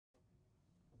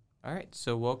All right,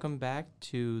 so welcome back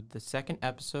to the second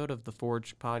episode of the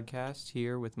Forge podcast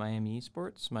here with Miami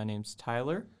Esports. My name's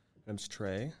Tyler. My name's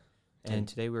Trey. And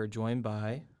today we're joined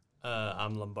by...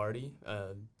 I'm Lombardi,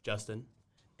 Justin.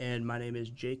 And my name is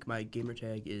Jake. My gamer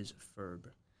tag is Phirb.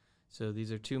 So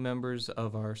these are two members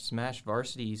of our Smash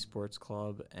Varsity Esports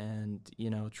Club, and,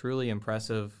 truly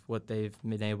impressive what they've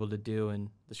been able to do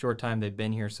in the short time they've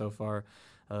been here so far.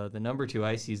 The number 2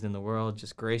 ICs in the world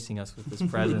just gracing us with this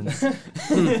presence.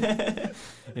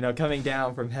 Coming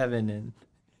down from heaven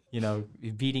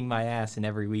and, beating my ass in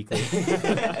every weekly.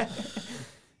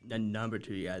 The number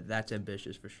 2, yeah, that's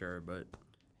ambitious for sure, but...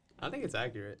 I think it's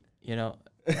accurate. I'm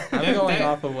going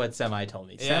off of what Semi told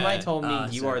me. Yeah. Semi told me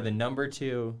you Semi. are the number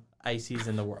 2 ICs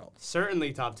in the world.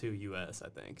 Certainly top 2 U.S., I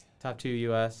think. Top 2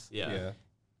 U.S. Yeah.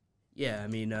 Yeah, I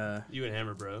mean... You and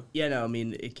Hammer, bro. Yeah, no, I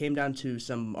mean, it came down to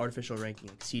some artificial ranking,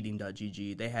 like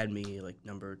seeding.gg. They had me,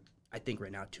 number, I think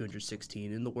right now,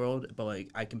 216 in the world, but,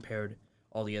 I compared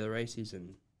all the other ICs,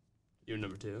 and... You're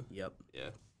number 2? Yep. Yeah.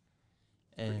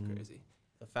 And pretty crazy.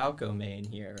 the Falco main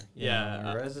here.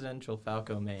 A residential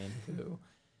Falco main who...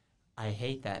 I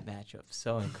hate that matchup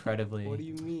so incredibly. What do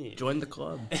you mean? Join the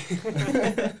club.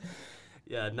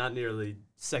 Yeah, not nearly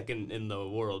second in the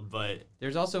world, but...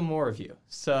 There's also more of you,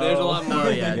 so... There's a lot more. Oh,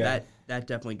 yeah, that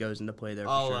definitely goes into play there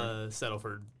for sure. I'll settle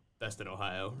for best in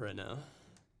Ohio right now.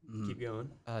 Mhm. Keep going.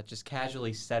 Just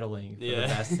casually settling for the Yeah.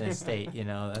 best in the state,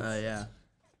 that's... Yeah.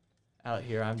 Out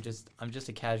here, I'm just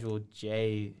a casual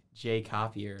J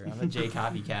copier. I'm a J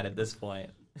copycat at this point.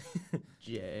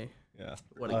 Jay. Yeah.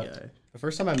 What a guy. The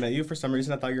first time I met you, for some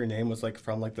reason, I thought your name was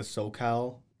from the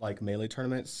SoCal Melee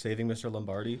tournament, Saving Mr.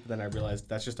 Lombardi. But then I realized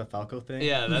that's just a Falco thing.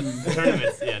 Yeah, that's the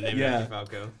tournaments. Yeah, named Yeah. after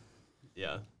Falco.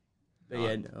 Yeah. But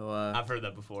yeah, no, I've heard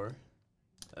that before.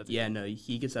 yeah, no,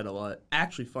 he gets that a lot.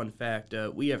 Actually, fun fact,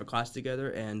 we have a class together,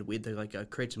 and we had to,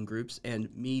 create some groups, and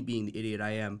me being the idiot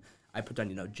I am, I put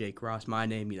down, Jake Ross, my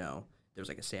name, there was,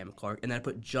 a Sam Clark, and then I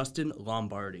put Justin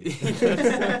Lombardi.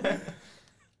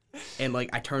 And,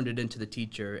 I turned it into the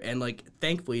teacher, and,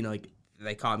 thankfully,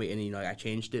 they caught me, and, I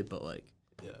changed it, but,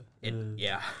 Yeah.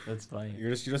 yeah. That's funny.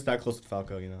 You're just that close to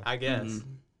Falco, I guess. Mhm.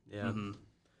 Yeah. Mm-hmm.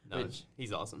 No, Which-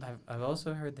 he's awesome. I've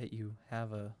also heard that you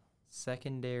have a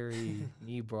secondary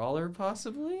knee brawler,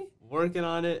 possibly? Working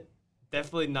on it.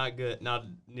 Definitely not good. Not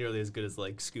nearly as good as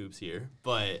Scoops here,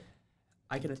 but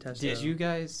I can attest Did to you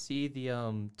guys see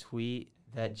the tweet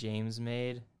that James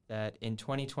made that in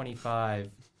 2025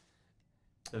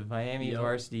 the Miami Yep.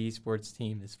 varsity esports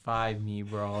team is 5 knee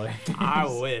brawlers? I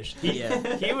wish.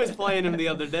 Yeah. He was playing him the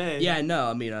other day. Yeah, no,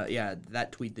 I mean,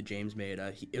 that tweet that James made,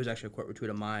 it was actually a quote retweet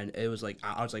of mine. It was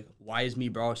I was like, why is me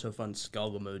brawl so fun?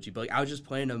 Skull emoji. But I was just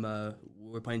playing him. We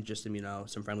were playing just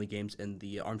some friendly games in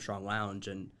the Armstrong Lounge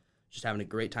and just having a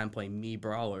great time playing me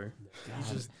brawler.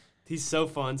 He's so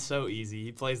fun, so easy.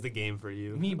 He plays the game for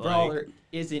you. Me brawler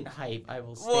isn't hype. I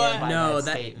will stand What? by No, that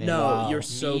that- statement. no, Wow. you're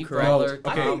so Me correct. brawler Okay.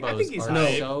 combos I think he's are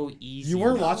hype. so easy. You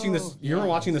weren't watching this. You Yeah. were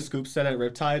watching the scoop set at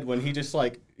Riptide when he just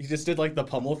did the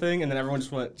pummel thing, and then everyone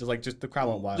just went the crowd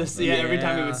went wild. Just, yeah, every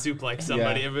time he would Yeah. suplex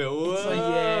somebody, Yeah. everybody, whoa. It's like,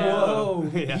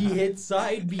 whoa, Yeah. he hit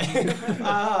side B.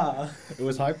 Ah. It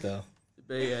was hype though,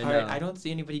 But yeah, All no. right, I don't see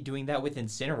anybody doing that with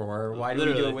Incineroar. Why do we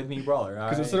do Literally. it with Me Brawler? All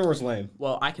because right. Incineroar was lame.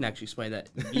 Well, I can actually explain that.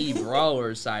 Me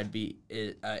brawler's side B,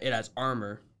 it has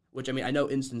armor, which I know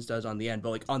instance does on the end,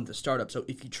 but on the startup. So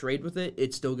if you trade with it,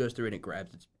 it still goes through and it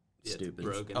grabs. It's Yeah, it's stupid.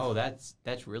 broken. Oh, that's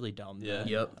really dumb. Yeah. then.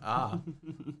 Yep.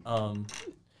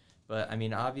 But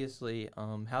obviously,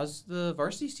 how's the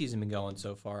varsity season been going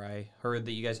so far? I heard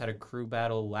that you guys had a crew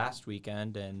battle last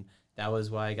weekend, and that was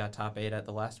why I got top 8 at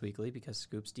the last weekly because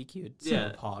Scoops DQ'd. So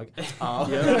Yeah. Pog.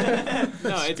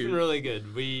 No, it's been really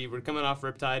good. We were coming off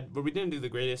Riptide, but we didn't do the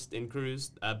greatest in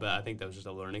crews, but I think that was just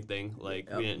a learning thing. We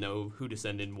didn't know who to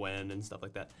send in when and stuff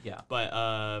like that. Yeah.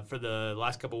 But for the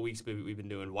last couple of weeks, we've been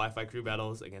doing Wi-Fi crew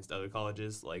battles against other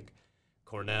colleges like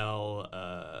Cornell,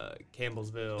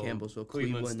 Campbellsville,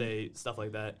 Cleveland State, stuff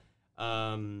like that.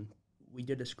 We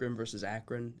did a scrim versus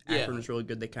Akron. Yeah. Akron was really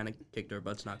good. They kind of kicked our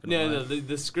butts, not gonna lie. No,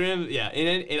 the scrim, yeah.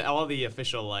 In all the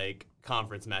official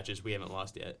conference matches, we haven't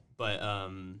lost yet. But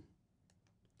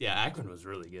yeah, Akron was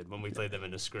really good when we played them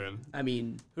in a scrim. I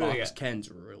mean, Who do they Box got? Ken's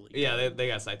really good. Yeah, they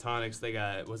got Cytonics. They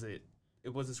got was it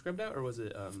scribbed out or was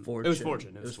it Fortune. It was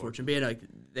Fortune. It was Fortune. But yeah,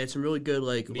 they had some really good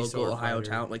local Sword Ohio Fighter.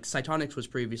 talent. Cytonics was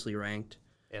previously ranked.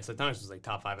 Yeah, Cytonics was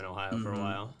top 5 in Ohio for a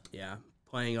while. Yeah,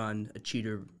 playing on a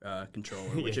cheater controller,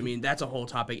 which Yeah. that's a whole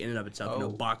topic in and of itself. Oh.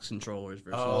 Box controllers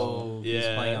versus Oh, he's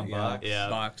Yeah, playing on yeah, box. yeah.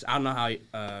 box. I don't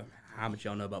know how much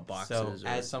y'all know about boxes. So,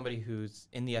 as somebody who's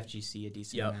in the FGC a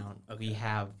decent Yep. amount, we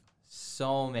have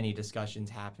so many discussions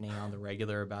happening on the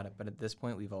regular about it. But at this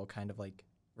point, we've all kind of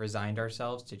resigned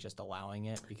ourselves to just allowing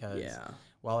it because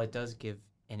while it does give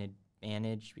an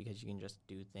advantage because you can just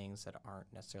do things that aren't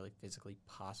necessarily physically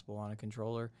possible on a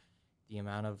controller, the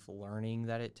amount of learning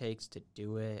that it takes to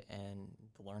do it and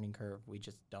the learning curve, we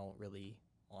just don't really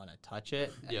want to touch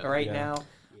it now.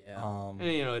 Yeah. And,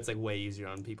 it's like way easier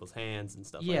on people's hands and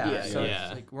stuff like that. that. So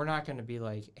it's like we're not going to be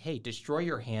like, hey, destroy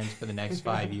your hands for the next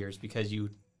 5 years because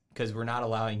we're not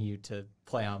allowing you to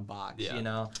play on box,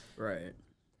 Right.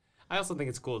 I also think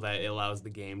it's cool that it allows the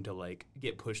game to, like,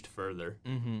 get pushed further.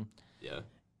 Mm-hmm. Yeah.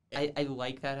 I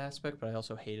like that aspect, but I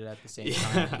also hate it at the same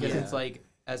time because it's like,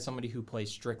 as somebody who plays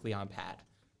strictly on pad,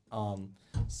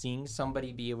 seeing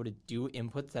somebody be able to do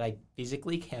inputs that I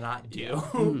physically cannot do.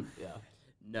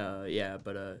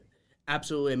 But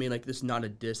absolutely. I mean, like, this is not a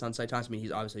diss on Saitans. I mean,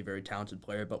 he's obviously a very talented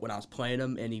player, but when I was playing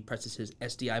him and he presses his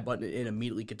SDI button, it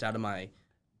immediately gets out of my,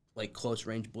 like, close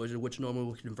range blizzard, which normally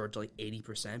would convert to, like,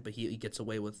 80%, but he gets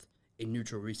away with a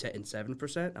neutral reset in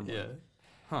 7%. I'm like,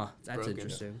 that's broken.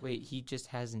 Interesting. Wait, he just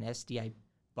has an SDI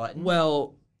button?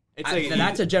 Well,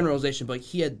 that's a generalization, but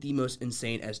he had the most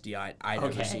insane SDI I've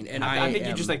ever seen. And I think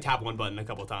you just, like, tap one button a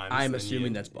couple times. I'm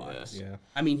assuming that's bots. Yeah.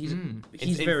 I mean,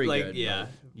 he's very like, good.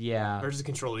 Yeah. Versus a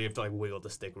controller, you have to, like, wiggle the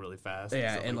stick really fast.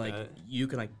 Yeah, and like you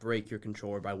can, like, break your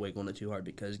controller by wiggling it too hard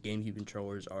because GameCube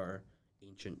controllers are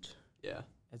ancient. Yeah.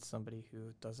 It's somebody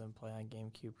who doesn't play on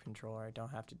GameCube controller. I don't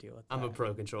have to deal with that. I'm a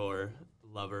pro controller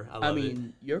lover. I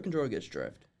mean, your controller gets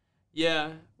drift.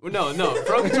 Yeah. Well, no.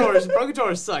 Pro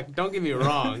controllers suck. Don't get me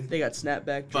wrong. They got snapback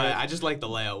drift. But I just like the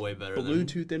layout way better.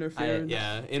 Bluetooth interference.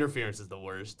 Interference is the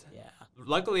worst. Yeah.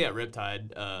 Luckily at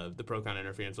Riptide, the Procon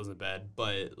interference wasn't bad,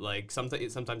 but like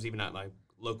sometimes even at like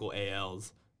local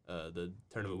ALs, the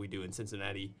tournament we do in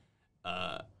Cincinnati,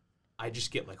 I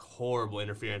just get like horrible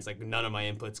interference. Like none of my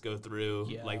inputs go through.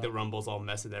 Yeah. Like the rumble's all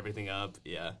messing everything up.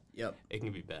 Yeah. Yep. It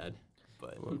can be bad.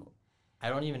 But I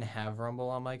don't even have rumble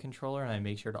on my controller, and I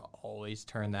make sure to always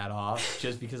turn that off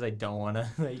just because I don't want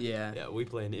to. Yeah. We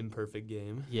play an imperfect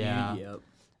game. Yeah. Yep.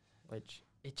 Which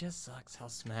it just sucks how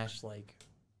Smash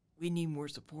we need more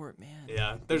support, man.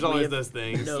 Yeah. There's always those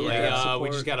things. We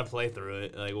just gotta play through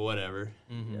it. Like whatever.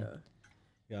 Mm-hmm. Yeah.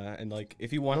 Yeah, and like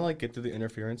if you want to like get through the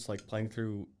interference, like playing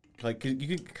through. Like,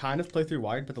 you can kind of play through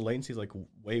wired, but the latency is, like,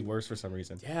 way worse for some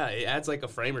reason. Yeah, it adds, like, a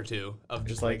frame or two of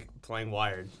just, like playing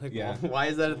wired. Like, yeah. Why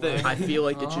is that a thing? I feel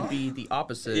like it should be the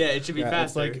opposite. Yeah, it should be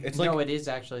faster. It is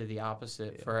actually the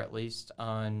opposite for at least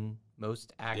on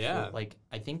most actual, like,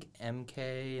 I think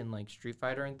MK and, like, Street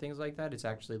Fighter and things like that, it's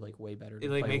actually, like, way better to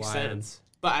play makes wired. sense.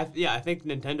 But, I think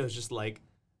Nintendo's just, like,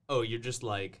 oh, you're just,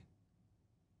 like,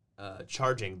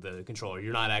 charging the controller.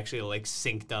 You're not actually, like,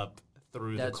 synced up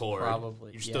through the cord.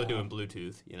 You're still doing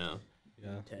Bluetooth, Yeah.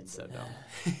 So dumb.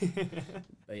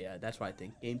 But yeah, that's why I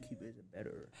think GameCube is a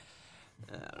better.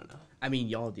 I don't know. I mean,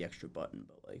 y'all have the extra button,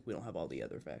 but like we don't have all the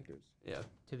other factors. Yeah.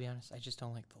 To be honest, I just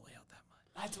don't like the layout that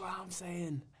much. That's what I'm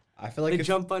saying. I feel like the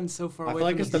jump button's so far away. I feel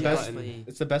like from it's the best. button.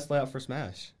 It's the best layout for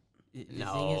Smash. The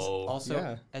thing is,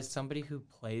 also, as somebody who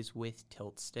plays with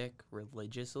tilt stick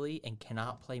religiously and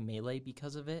cannot play Melee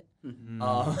because of it.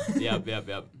 Yep.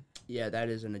 Yeah, that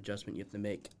is an adjustment you have to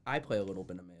make. I play a little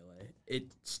bit of Melee.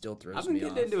 It still throws me off. I've been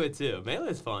getting into it too.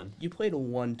 Melee's fun. You played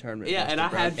one tournament. Yeah, and I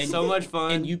had so much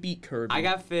fun. And you beat Kirby. I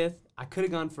got 5th. I could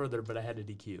have gone further, but I had to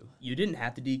DQ. You didn't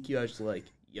have to DQ. I was just like,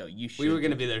 yo, you should. We were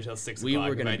going to be there till 6 o'clock. We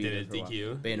were going to be there for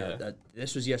DQ. But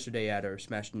this was yesterday at our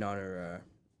Smash and Honor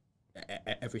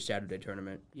every Saturday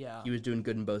tournament. Yeah. He was doing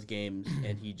good in both games,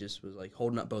 and he just was like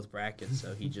holding up both brackets,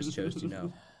 so he just chose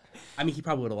to I mean, he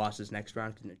probably would have lost his next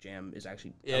round because the Jam is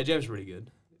actually. Yeah, Jam's pretty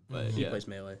good. But he plays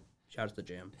Melee. Shout out to the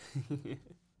Jam.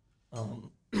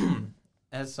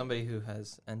 As somebody who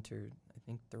has entered, I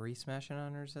think 3 Smash and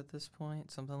Honors at this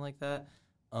point, something like that.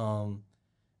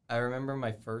 I remember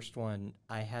my first one,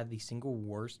 I had the single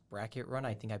worst bracket run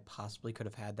I think I possibly could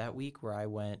have had that week, where I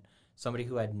went somebody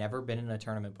who had never been in a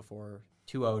tournament before,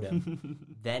 2-0'd him,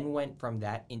 then went from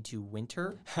that into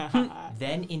winter,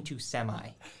 then into semi.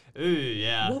 Ooh,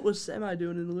 yeah. What was Semi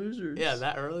doing in the losers? Yeah,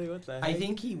 that early? What the heck? I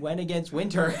think he went against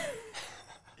Winter.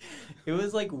 It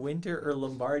was like Winter or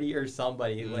Lombardi or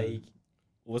somebody. Like,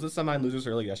 was it semi losers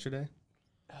early yesterday?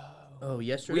 Oh,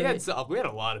 yesterday? We had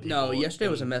a lot of people. No, yesterday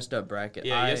was a messed up bracket.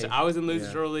 Yeah, I was in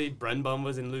losers early. Brenbum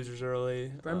was in losers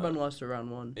early. Brenbum lost to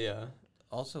round 1. Yeah.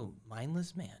 Also,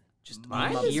 Mindless Man. Just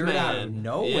Mindless Man. Out of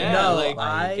nowhere. Yeah,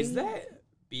 no, is that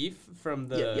beef from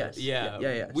the? Yes.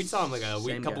 Yeah. We saw him like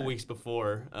a couple weeks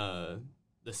before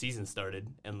the season started,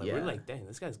 and we were like, "Dang,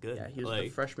 this guy's good." Yeah, he was the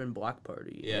freshman block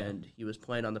party, and he was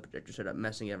playing on the projector setup,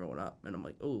 messing everyone up, and I'm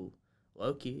like, "Oh,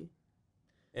 low-key."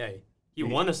 Yeah, he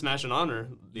won a Smash and Honor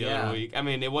the other week. I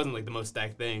mean, it wasn't like the most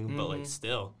stacked thing, but like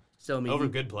still. So I mean, over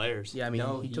good players. Yeah, I mean,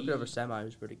 No, he took it over semi. It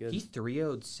was pretty good. He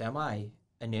 3-0'd semi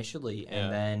initially, Yeah.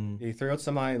 and then He threw out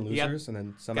semi and He got- losers, and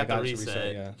then semi got the got his reset.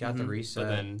 reset. Yeah. got the Mhm. reset. But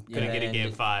then Yeah. couldn't get in And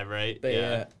game 5, right? But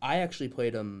yeah, I actually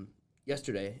played him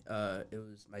yesterday. It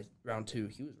was my round 2.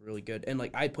 He was really good, and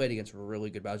like I played against really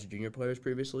good Bowser Jr. players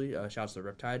previously. Shouts to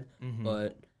Riptide, Mhm.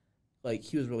 but like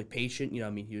he was really patient. I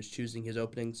mean, he was choosing his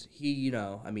openings. He,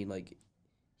 I mean, like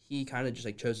he kind of just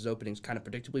like chose his openings kind of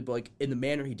predictably, but like in the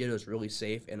manner he did, it was really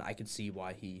safe, and I could see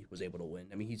why he was able to win.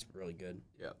 I mean, he's really good.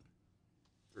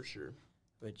 For sure.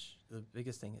 Which the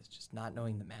biggest thing is just not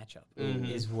knowing the matchup Mhm.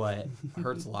 is what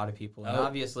hurts a lot of people. And Oh,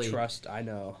 obviously, trust, I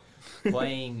know.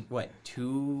 playing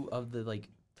two of the like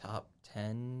top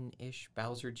 10-ish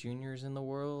Bowser Juniors in the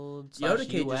world. Yoda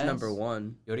Cage is US. number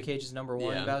 1. Yoda Cage is number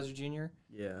 1. Yeah. Bowser Jr.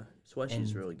 Yeah, Sweaty's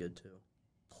And- really good too.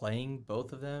 Playing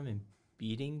both of them and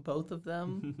beating both of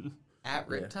them at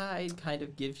Yeah. Riptide kind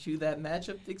of gives you that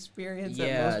matchup experience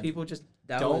Yeah, that most people just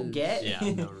That don't was- get. Yeah,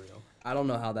 no real. I don't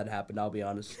know how that happened. I'll be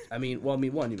honest. I mean, one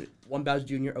Bowser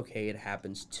Jr. Okay, it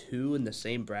happens. 2 in the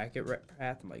same bracket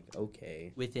path. I'm like,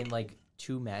 okay. Within like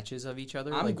 2 matches of each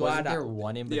other. I'm like, glad wasn't there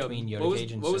one in between Yeah, Yoda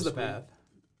Cage and what was the Sister? path?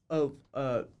 Of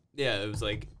Yeah, it was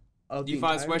like of you the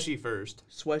fought entire- Sweshy first,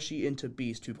 Sweshy into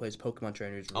Beast, who plays Pokemon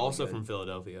trainers. Really also good. from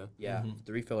Philadelphia. Yeah, Mhm.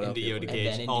 3 Into Philadelphia. Yoda players. And then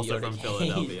Cage, into also Yoda from Cage.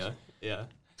 Philadelphia. Yeah,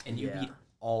 And you Yeah. beat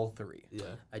all 3.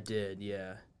 yeah. I did.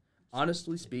 Yeah.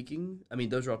 Honestly speaking, I mean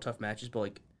those are all tough matches, but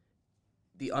like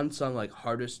the unsung like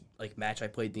hardest like match I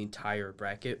played the entire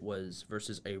bracket was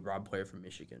versus a Rob player from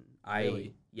Michigan.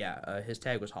 Really? His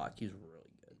tag was Hawk. He's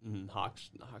really good. Hawks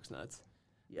nuts.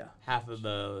 Yeah.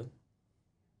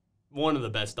 One of the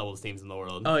best doubles teams in the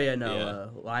world. Oh yeah, no. Yeah.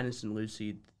 Linus and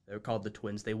Lucy, they're called the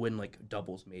Twins. They win like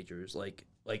doubles majors, like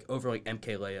over like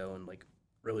MK Leo and like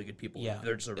really good people. Yeah.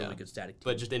 They're just a really Yeah. good static team.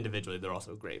 But just individually, they're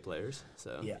also great players.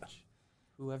 So yeah,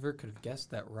 Whoever could have guessed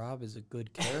that Rob is a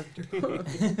good character?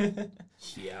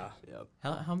 yeah. Yep.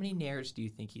 How many nairs do you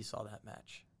think he saw that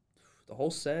match? The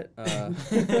whole set. Hold on,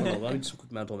 let me do some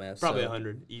quick mental math. Probably So,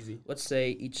 100, easy. let's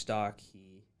say each stock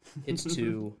he hits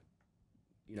 2.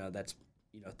 That's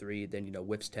 3. Then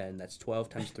whips 10. That's 12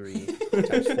 times 3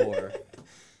 times 4.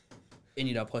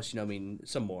 And plus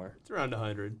some more. It's around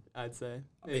 100, I'd say.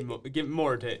 It- Give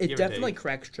more to It definitely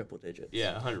cracks triple digits.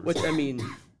 Yeah, 100%. Which I mean,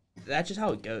 that's just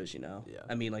how it goes. Yeah.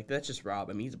 I mean, like that's just Rob.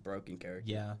 I mean, he's a broken character.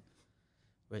 Yeah.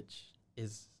 Which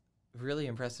is really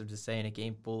impressive to say in a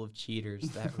game full of cheaters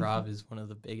that Rob is one of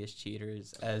the biggest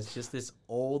cheaters as just this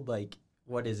old, like,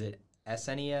 what is it?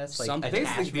 SNES? Like, Something. I think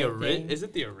it's like attachment thing? is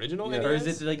it the original? Yeah. Or is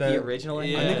NES? it like The- the original?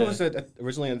 Yeah. I think it NES? was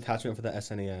originally an attachment for the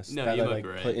SNES No, that you I might like be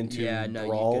right. put into Yeah, no, you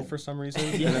Brawl could- for some reason,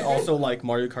 and then also like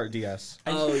Mario Kart DS.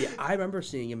 Oh yeah, I remember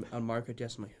seeing him on Mario Kart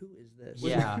DS. I'm like, who is this?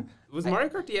 Yeah. Was Mario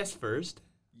Kart DS first?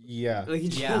 Yeah, Like he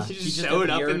Yeah, he he just just showed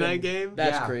up appeared in that and- game?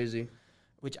 That's Yeah. crazy.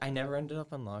 Which I never ended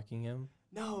up unlocking him.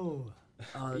 No.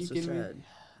 Oh, you that's so kidding me? sad.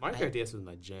 Mario Kart DS was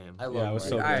my jam. I love Yeah, it was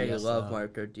Mario so Kart good. I DS, love though. Mario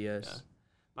Kart DS. Yeah.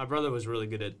 My brother was really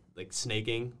good at like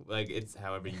snaking. Like it's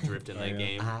however you drift in Oh, that yeah.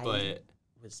 game. I But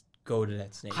was goated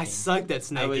at snaking. I sucked at was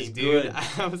snaking, dude. good.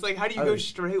 I was like, how do you I go was-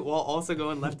 straight while also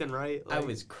going left and right? I Like,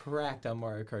 was cracked on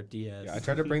Mario Kart DS. yeah. I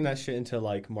tried to bring that shit into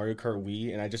like Mario Kart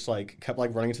Wii, and I just like kept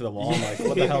like running to the wall. I'm like,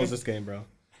 what the hell is this game, bro?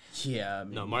 Yeah. I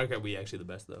mean, No, Mario Kart Wii actually the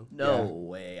best though. No Yeah.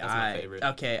 way. That's my favorite.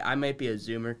 Okay, I might be a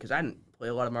zoomer because I didn't play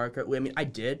a lot of Mario Kart. I mean, I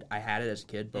did. I had it as a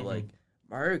kid, but Mhm. like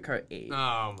Mario Kart 8.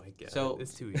 Oh my god. So-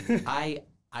 it's too easy.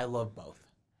 I love both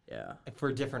Yeah. for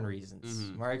different reasons.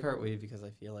 Mhm. Mario Kart Wii because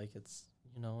I feel like it's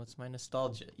it's my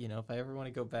nostalgia. If I ever want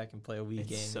to go back and play a Wii It's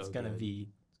game, so it's gonna good. be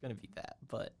that.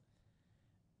 But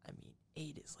I mean,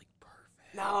 8 is like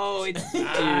perfect. No, it's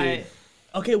Dude.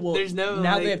 Okay, well, There's no,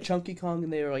 now like- they have Chunky Kong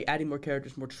and they are like adding more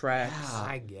characters, more tracks. Yeah.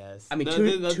 I guess. I mean, The-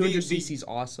 200cc is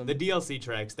awesome. The DLC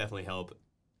tracks definitely help,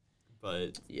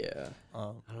 but yeah.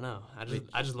 I don't know.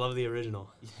 I just love the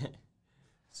original.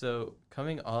 So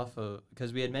coming off of,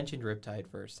 because we had mentioned Riptide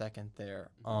for a second there,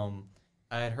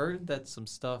 I had heard that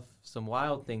some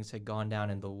wild things had gone down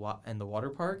in the water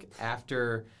park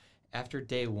after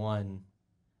day 1,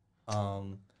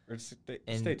 Or stay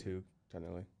And- 2,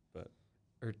 technically.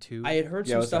 or 2. I had heard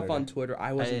Yeah, it some was stuff Saturday. on Twitter.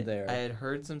 I wasn't I there. had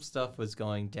heard some stuff was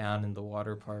going down in the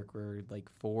water park where like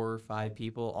 4 or 5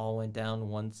 people all went down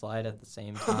one slide at the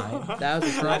same time. That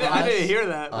was a I didn't hear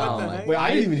that. What Oh the my heck? Wait, I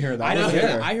didn't even hear that. I, I didn't was hear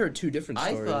there. that. I heard 2 different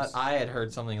I stories. thought I had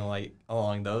heard something like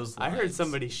along those I lines. heard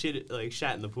somebody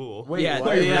shat in the pool. Wait, Yeah,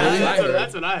 what? yeah, Yeah, that's what I heard.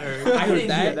 that's what I heard. I I heard didn't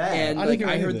that, hear that. and I didn't like hear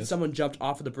I any of heard this. someone jumped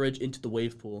off of the bridge into the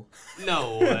wave pool.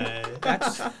 No way.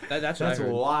 That's what That's I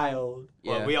heard. wild.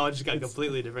 Well, Yeah. we all just got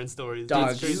completely different stories. Dog,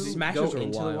 That's Did you crazy. Smashers go were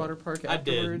into the wild. water park I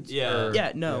did, afterwards? yeah. Or-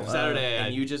 Yeah, no. Saturday, and I-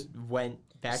 you just went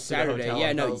back Saturday. to the hotel Yeah,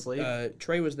 and no. fell asleep?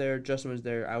 Trey was there. Justin was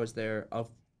there. I was there.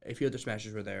 A few other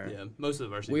Smashers were there. Yeah, most of the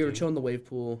varsity We were team. chilling in the wave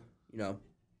pool. No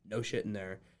shit in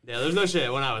there. Yeah, there's no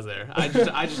shit when I was there. I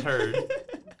just heard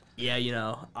Yeah,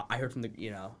 I heard from the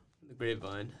the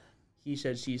grapevine. he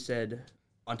said, she said,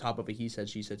 on top of a he said,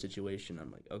 she said situation.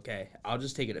 I'm like, okay, I'll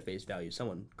just take it at face value.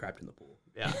 Someone crapped in the pool.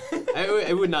 Yeah,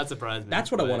 it would not surprise me.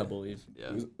 That's what I but- want to believe.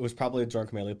 Yeah. It was probably a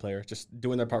drunk Melee player just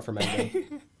doing their part for Mango.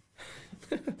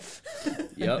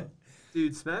 Yep.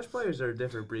 Dude, Smash players are a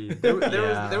different breed.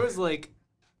 Yeah. There was like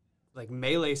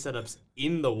melee setups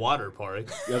in the water park.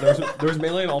 Yeah, there was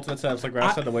Melee and Ultimate setups like right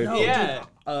outside the wave no, pool.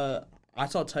 Yeah. I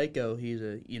saw Tycho. He's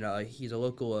a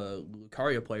local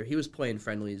Lucario player. He was playing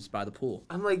friendlies by the pool.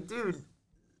 I'm like, dude,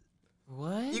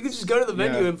 What? you can just go to the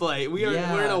venue Yeah. and play. We're in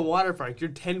Yeah. a water park. You're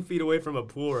 10 feet away from a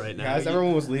pool right now. As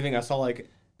everyone was leaving, I saw like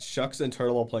Shucks and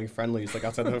Turtle playing friendlies like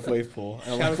outside the wave pool.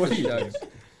 And I'm Shout like, out what to are you Shucks.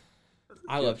 doing?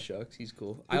 I love Shucks. He's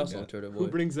cool. I also love Turtle Who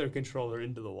Boy. brings their controller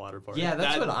into the water park? Yeah,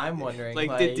 that's That- what I'm wondering.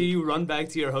 Like, do you run back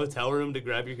to your hotel room to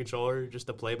grab your controller just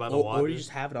to play by the water? Or you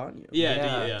just have it on you. yeah,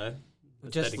 Yeah. yeah.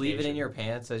 That's just leave it in dedication. your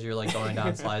pants as you're like going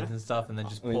down slides and stuff, and then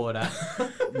just pull it out?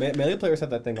 Melee players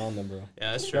have that thing on them, bro.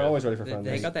 Yeah, that's true. They're always ready for They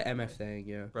friendlies. got the MF thing,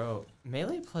 yeah. Bro,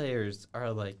 melee players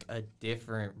are like a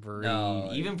different breed, No,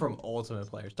 even from ultimate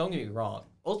players. Don't get me wrong,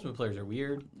 ultimate players are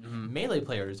weird. Mm-hmm. Melee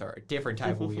players are a different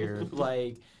type of weird.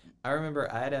 Like, I remember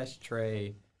I had asked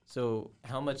Trey, so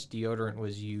how much deodorant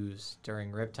was used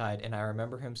during Riptide, and I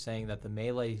remember him saying that the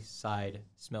melee side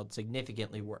smelled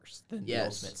significantly worse than the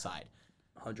Yes. ultimate side,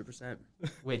 100%.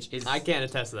 which is I can't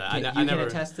attest to that. You I can never.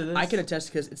 attest to this. I can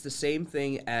attest because it's the same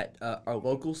thing at our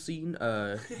local scene.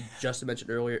 Justin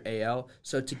mentioned earlier, AL.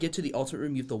 So to get to the ultimate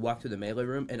room, you have to walk through the melee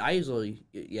room, and I usually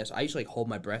like hold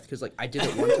my breath because like I did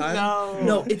it one time.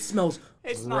 No, it smells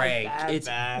It's not rank. that It's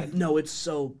bad. no, it's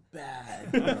so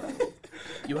bad.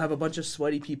 You have a bunch of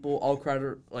sweaty people all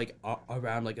crowded like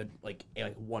around like a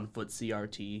 1 foot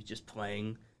CRT just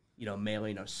playing,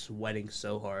 melee, sweating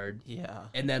so hard. Yeah.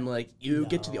 And then like you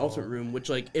get to the ultimate room, which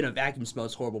like in a vacuum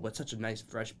smells horrible, but such a nice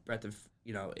fresh breath of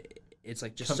it's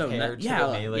like just Compared so to yeah,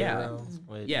 the melee yeah, room,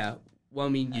 which- yeah. Well, I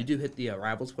mean, you do hit the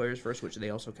rivals players first, which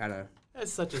they also kind of.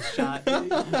 That's such a shot.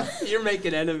 You're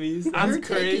making enemies. That's You're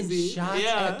crazy. taking shots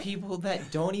yeah. at people that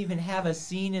don't even have a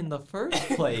scene in the first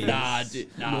place. Nah,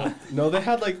 dude, nah. No, they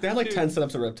had like 10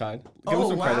 setups at Riptide. Give them Oh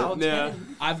some wow! credit. Yeah.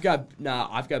 10. I've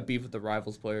got beef with the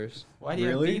rivals players. Why do you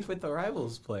Really? have beef with the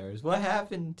rivals players? What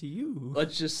happened to you?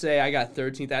 Let's just say I got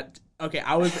 13th. Okay,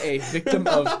 I was a victim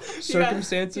of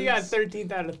circumstances. You got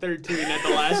 13th out of 13 at the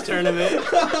last tournament.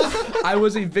 I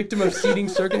was a victim of seeding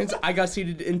circumstances. I got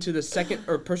seeded into the second,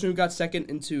 or person who got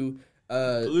second into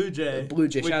Blue Jay. Blue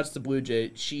Jay. Which- Shout out to Blue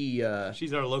Jay. She's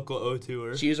She's our local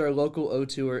O2er. she is our local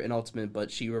O2er in Ultimate, but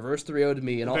she reversed 3-0'd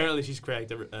me and all. Apparently she's cracked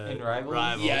In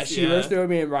Rivals? Yeah, she reversed 3-0'd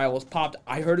me in Rivals. Popped.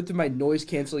 I heard it through my noise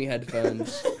canceling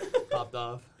headphones. Popped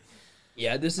off.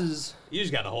 Yeah, this is. You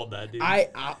just gotta hold that, dude. I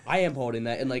am holding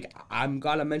that, and like I'm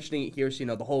glad I'm mentioning it here, so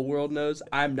the whole world knows.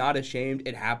 I'm not ashamed.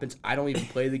 It happens. I don't even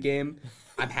play the game.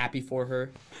 I'm happy for her.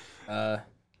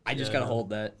 I just gotta hold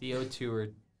that. The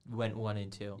O2 went 1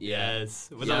 and 2. Yes.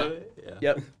 Yeah. Yeah.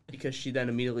 Yep. Because she then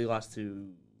immediately lost to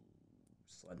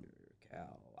Slender Cow.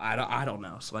 I don't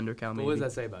know. Slender Cow. But Maybe. what does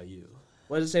that say about you?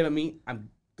 What does it say about me? I'm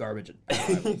garbage at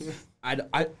Rivals.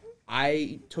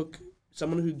 I took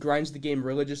someone who grinds the game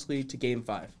religiously to game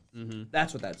 5. Mm-hmm.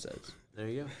 That's what that says. There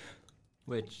you go.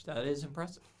 Which, that is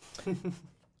impressive.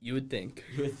 You would think.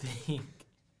 You would think.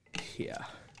 Yeah.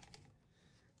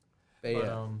 But,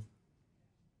 yeah.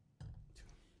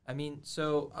 I mean,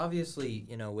 so obviously,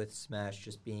 with Smash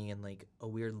just being in like a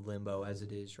weird limbo as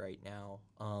it is right now,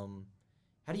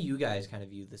 how do you guys kind of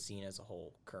view the scene as a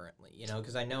whole currently?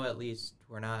 Because I know at least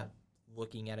we're not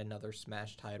looking at another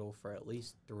Smash title for at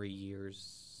least 3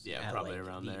 years. Yeah, at, probably like,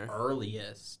 around the there.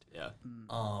 earliest. Yeah.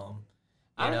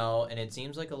 And it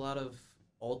seems like a lot of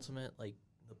Ultimate, like,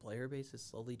 the player base is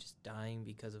slowly just dying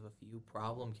because of a few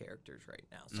problem characters right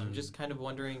now. So I'm just kind of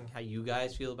wondering how you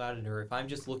guys feel about it, or if I'm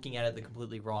just looking at it the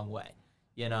completely wrong way,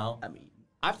 I mean,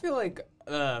 I feel like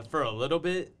for a little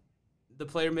bit, the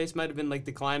player base might have been like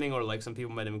declining, or like some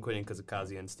people might have been quitting because of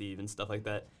Kazuya and Steve and stuff like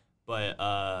that.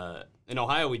 But in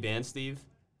Ohio, we banned Steve,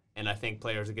 and I think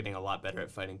players are getting a lot better at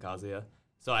fighting Kazuya.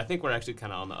 So I think we're actually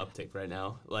kind of on the uptick right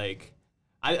now. Like,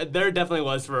 there definitely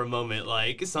was for a moment,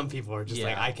 like, some people are just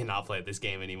like, Yeah. I cannot play this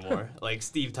game anymore. Like,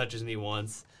 Steve touches me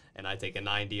once, and I take a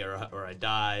 90 or I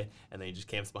die, and then he just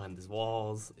camps behind these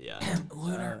walls. Yeah.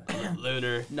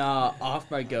 Lunar. Nah, off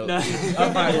my goat. No. Dude.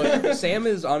 Off my goat. Sam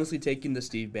is honestly taking the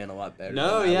Steve ban a lot better.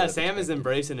 No, than I yeah, would've Sam is expected.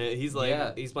 embracing it. He's like,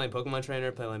 Yeah. he's playing Pokemon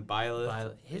Trainer, playing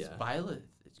Byleth. His Yeah. Byleth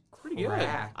is Pretty good.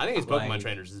 cracked. I think his Pokemon Like,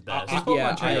 Trainer's his best. His Pokemon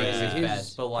Yeah, Trainer I- is his his-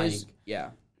 best, but like yeah.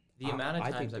 the amount of I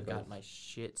think times they're I've got both. my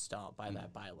shit stomped by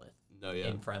that Byleth No, yeah.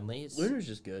 in friendlies. Lunar's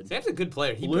just good. Sam's a good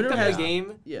player. He Lunar picked up has- the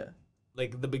game Yeah.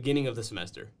 like the beginning of the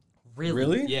semester.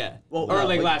 Really? Yeah. Well, or well,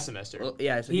 like like- last semester. Well,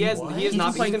 yeah. So he has what? he has He's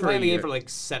not been playing he's been for a playing the game year. for like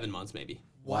 7 months maybe.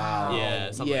 Wow.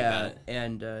 Yeah, something like that.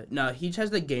 And no, he has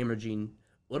the gamer gene.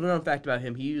 Little known fact about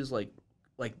him, he was like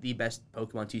the best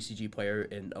Pokemon TCG player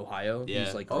in Ohio. Yeah.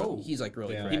 He's like Oh. he's like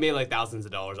really Yeah. great. He made like thousands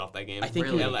of dollars off that game. I think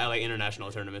Really? at like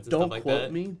international tournaments and Don't stuff like quote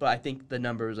that. me, but I think the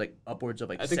number is like upwards of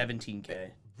like I think- 17K.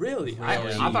 Really? Really? I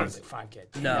thought it was like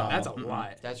 5K. No. That's a Mm-mm.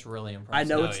 lot. That's really I impressive.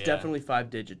 know Oh, it's yeah. definitely 5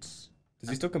 digits. Does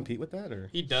he still compete with that or?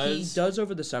 He does. He does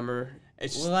over the summer.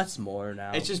 It's Well, that's more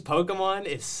now. It's just Pokemon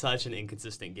is such an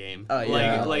inconsistent game. Oh,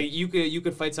 yeah. Like you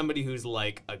could fight somebody who's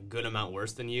like a good amount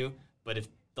worse than you, but if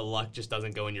the luck just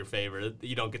doesn't go in your favor,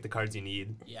 you don't get the cards you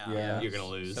need. Yeah. Yeah. You're gonna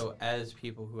lose. So as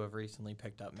people who have recently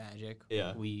picked up Magic,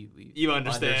 Yeah. we You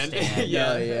understand. understand.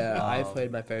 Yeah. yeah. I've Um,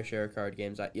 played my fair share of card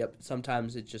games. Yep.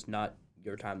 Sometimes it's just not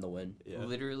your time to win. Yeah.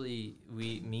 Literally,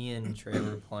 me and Trey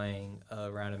were playing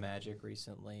a round of Magic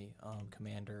recently,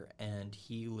 Commander, and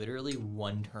he literally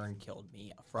one turn killed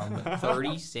me from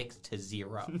 36 to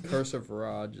 0. Curse of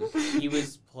Ra. Just He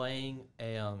was playing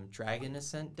a Dragon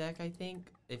Ascent deck, I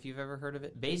think, if you've ever heard of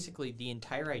it. Basically, the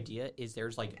entire idea is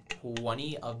there's like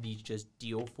 20 of these just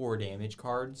deal 4 damage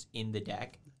cards in the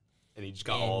deck. And he just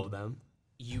got all of them.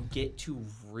 You get to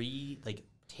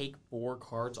take 4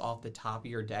 cards off the top of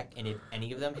your deck, and if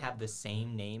any of them have the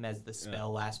same name as the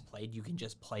spell last played, you can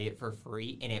just play it for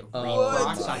free, and it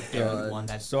re-rocks on everyone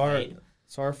that's played.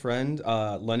 So our friend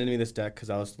lended me this deck because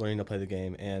I was learning to play the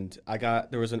game, and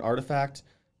there was an artifact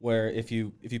where if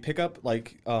you pick up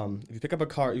a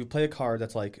card, you play a card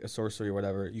that's like a sorcery or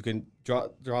whatever, you can draw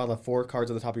the 4 cards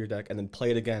at the top of your deck and then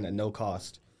play it again at no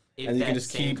cost, If and you can that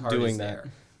just same keep card doing is that.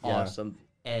 there. Yeah. awesome.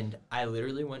 And I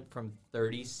literally went from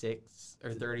 36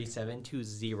 or 37 to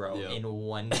 0 Yeah. in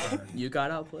one turn. You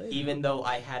got outplayed. Even though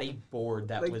I had a board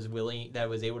that Like- was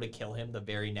able to kill him the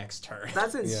very next turn.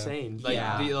 That's insane. Like,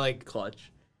 Yeah. do you, like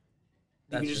Clutch.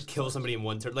 you can That's just kill somebody in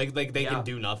one turn. Like they Yeah. can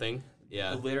do nothing.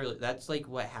 Yeah. Literally, that's like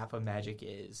what half of Magic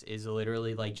is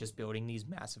literally like just building these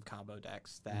massive combo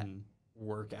decks that Mhm.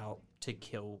 work out to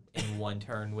kill in one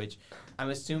turn, which I'm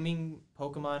assuming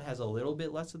Pokemon has a little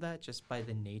bit less of that just by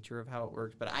the nature of how it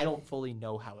works, but I don't fully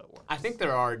know how it works. I think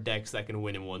there are decks that can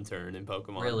win in one turn in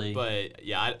Pokemon. Really? But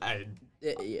yeah,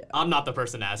 Yeah. I'm not the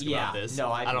person to ask Yeah, about this.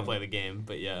 no, I don't do. play the game,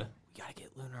 but yeah. We gotta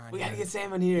get Lunar on We gotta here. get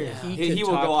Sam in here. Yeah. He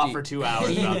will go off for 2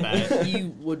 hours about that. He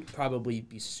would probably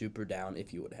be super down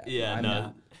if you would have. Yeah, I'm no.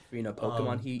 not-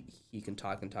 Pokemon. Um, he can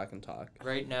talk and talk and talk.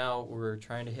 Right now, we're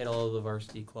trying to hit all of the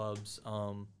varsity clubs.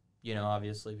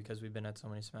 Obviously, because we've been at so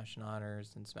many Smash and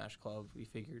Honors and Smash Club, we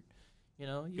figured, you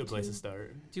Good place to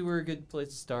start. two were a good place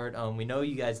to start. We know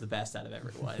you guys the best out of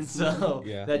everyone, so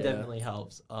Yeah. that Yeah. definitely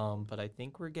helps. But I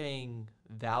think we're getting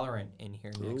Valorant in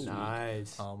here next week.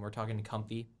 Nice. We're talking to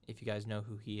Comfy. If you guys know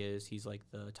who he is, he's like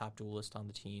the top duelist on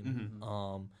the team.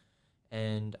 Mhm.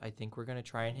 And I think we're gonna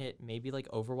try and hit maybe like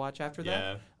Overwatch after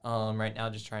Yeah. that. Right now,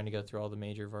 just trying to go through all the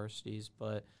major varsities,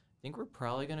 but I think we're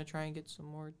probably gonna try and get some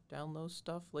more down low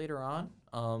stuff later on.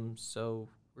 So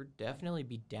we're definitely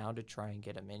be down to try and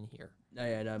get him in here. No,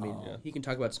 yeah, no, I mean, Yeah. he can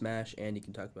talk about Smash and he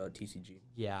can talk about TCG.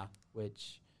 Yeah,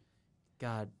 which,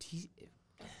 God,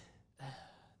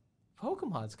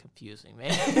 Pokemon's confusing,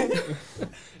 man.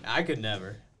 I could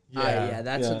never. Yeah,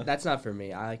 that's yeah. that's not for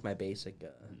me. I like my basic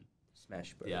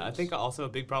Smash Bros. Yeah, I think also a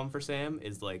big problem for Sam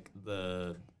is like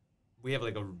we have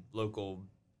like a local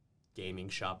gaming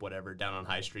shop, whatever, down on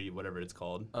High Street, whatever it's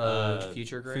called.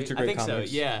 Future Great, Future I think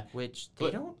Comics. so. Yeah. which they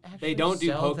But don't actually don't do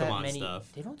sell that Pokemon many,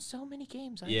 stuff. They don't sell many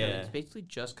games either. Yeah. It's basically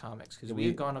just comics. Because Yeah, we we-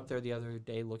 had gone up there the other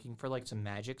day looking for like some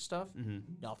Magic stuff. Mm-hmm.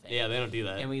 Nothing. Yeah, they don't do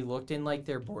that. And we looked in like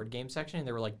their board game section, and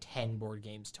there were like 10 board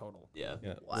games total. Yeah.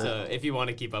 Yeah. So if you want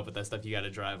to keep up with that stuff, you got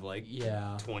to drive like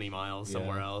Yeah. 20 miles Yeah.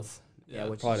 somewhere else. Yeah,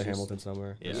 which Probably is to just- Hamilton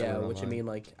somewhere. Yeah. Yeah, Somewhere which I online. mean,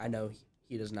 like, I know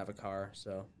he doesn't have a car,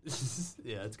 so.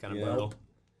 Yeah, it's kind of Yeah. brutal.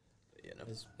 You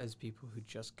know. As people who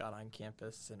just got on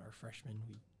campus and are freshmen,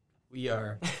 we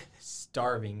are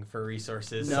starving for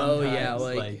resources. No, yeah,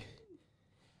 sometimes, like-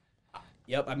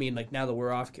 Yep, I mean, like, now that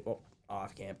we're off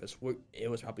campus,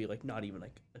 it was probably, like, not even,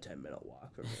 like, a 10-minute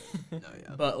walk from here. No,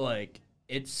 yeah. But, like,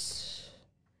 it's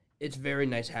very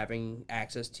nice having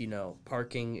access to,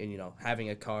 parking and, having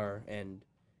a car and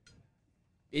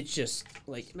it's just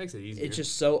like It makes it easier. it's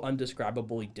just so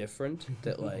undescribably different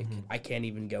that like I can't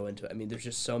even go into it. I mean, there's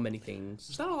just so many things.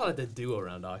 There's not a lot to do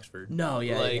around Oxford. No,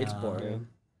 yeah, Like, it's boring. Yeah.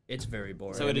 It's very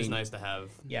boring. So I it is mean, nice to have.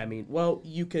 Yeah, I mean, well,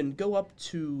 you can go up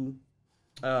to,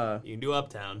 You can do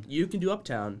Uptown. you can do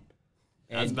Uptown.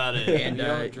 That's about it. And You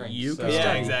don't drink, you so- can Yeah,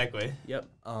 study. exactly. Yep.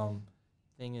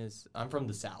 Thing is, I'm from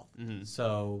the South, Mhm.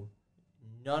 so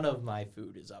none of my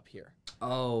food is up here.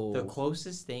 Oh. The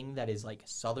closest thing that is like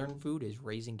Southern food is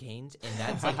Raising Cane's, and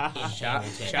that's like in Shout-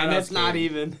 Hamilton. shout And out it's not to-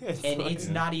 even. And like- it's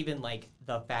not even like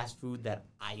the fast food that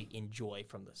I enjoy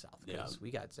from the South. Yeah. Because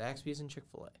we got Zaxby's and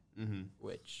Chick-fil-A, Mhm.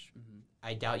 which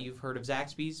I doubt you've heard of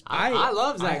Zaxby's. But I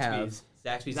love I have. Zaxby's.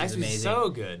 Zaxby's is Zaxby's amazing. is so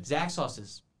good. Zax sauce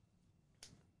is.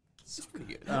 It's pretty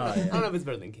good. Oh, I yeah. don't know if it's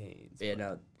better than Cane's. Yeah,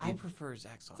 no. I prefer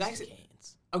Zax sauce Zax- to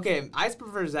Cane's. Okay, I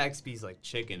prefer Zaxby's like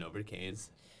chicken over Cane's.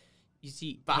 You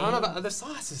see, But I don't know Cane's- about the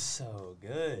sauce is so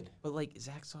good. But like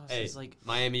Zax sauce Hey, is like.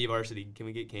 Miami Varsity, can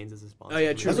we get Cane's as a sponsor? Oh,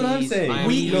 yeah, please? true. That's what I'm Please, saying.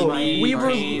 Miami, we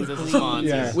were- Cane's as a sponsor.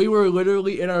 Yeah. We were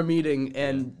literally in our meeting,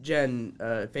 and Jen,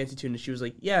 Fancy Tuna, she was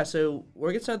like, "Yeah, so we're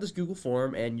gonna start this Google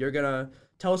form, and you're gonna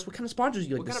tell us what kind of sponsors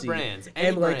you like What to kind of see." brands? Any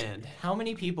And like brand. How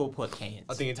many people put Cane's?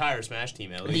 Oh, the entire Smash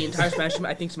team, at least. the entire Smash team,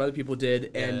 I think some other people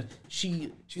did, and Yeah.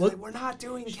 she She's look, like, we're not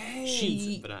doing Cane's.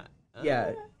 she- But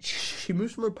yeah, she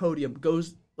moves from her podium,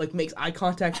 goes like makes eye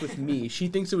contact with me. She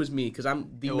thinks it was me because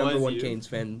I'm the It number was one you. Canes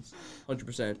fan,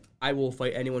 100%. I will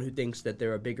fight anyone who thinks that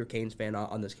they're a bigger Canes fan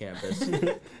on this campus.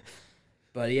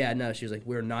 But yeah, no, she was like,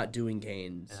 "We're not doing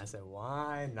Canes." And I said,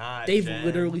 why not? They've Jen?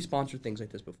 literally sponsored things like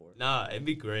this before. Nah, it'd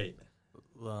be great.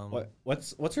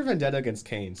 What's her vendetta against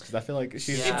Canes? Because I feel like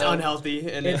she's Yeah. It's unhealthy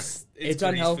and It's grease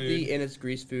unhealthy food. and it's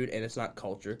grease food and it's not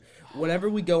culture. Whenever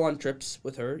we go on trips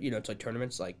with her, to like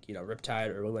tournaments like, Riptide,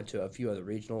 or we went to a few other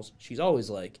regionals, she's always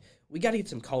like, "We got to get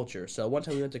some culture." So one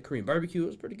time we went to Korean barbecue, it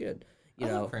was pretty good. I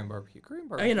love Korean barbecue. Korean Oh,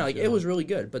 barbecue. like it was really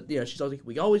good, but she's always like,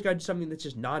 "We always got to do something that's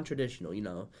just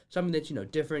non-traditional, something that's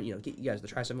different, get you guys to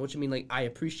try something." Which I mean, like I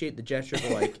appreciate the gesture,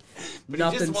 but like But he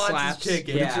nothing just wants his slaps.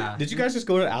 chicken. Yeah. Did you guys just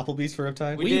go to Applebee's for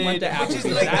Riptide? We went to which is Applebee's.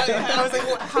 like, I was like,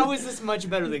 well, how is this much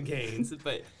better than Cane's?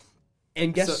 But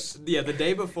And guess so, yeah, the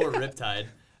day before Riptide,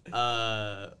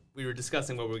 we were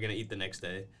discussing what we were gonna eat the next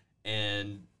day,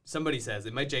 and somebody says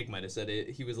Jake might have said it.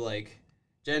 He was like,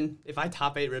 "Jen, if I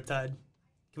top 8 Riptide,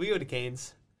 can we go to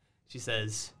Cane's?" She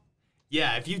says,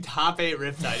 "Yeah, if you top 8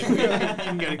 Riptide, you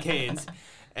can go to Cane's."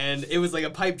 And it was like a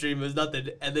pipe dream. It was nothing.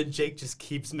 And then Jake just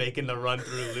keeps making the run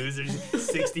through losers.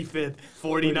 65th,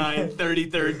 49th,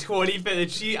 33rd, 25th.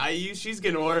 And she's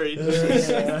getting worried.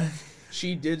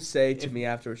 she did say to me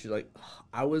afterwards, she's like,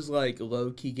 "I was like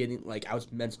low key getting like I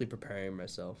was mentally preparing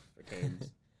myself for Canes."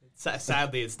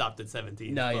 Sadly, it stopped at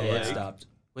 17. No, but, yeah, it like, stopped.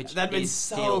 Which That'd been is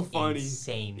so still funny.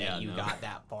 insane that Yeah, you no. got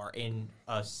that far in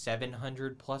a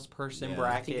 700 plus person Yeah. I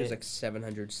bracket I think it was like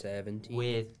 770.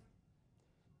 with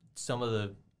some of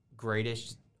the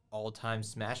greatest all-time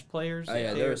Smash players. Oh,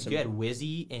 yeah, there was some- You had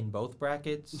Wizzy in both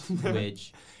brackets,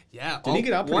 which Yeah. Didn't he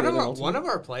get out one pretty of early our, in Ultimate? one of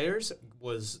our players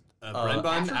was Brenbun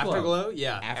Afterglow. Afterglow.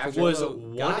 Yeah. Afterglow Was got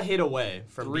one hit away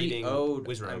from beating 3-0'd.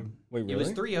 Wizroom. Wait, really? It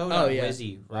was 3-0'd Oh, on yeah.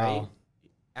 Wizzy, right? Wow.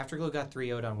 Afterglow got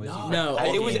 3-0'd on Wizzy. No, I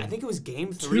it was- think it was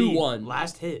game 3. 2-1.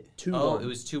 Last hit. 2-1. Oh, it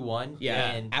was 2-1?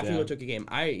 Yeah, And Afterglow Yeah. took a game.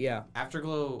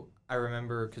 Afterglow, I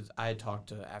remember because I had talked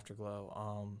to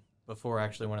Afterglow before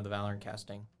actually one of the Valorant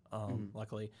casting,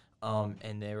 luckily.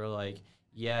 And they were like,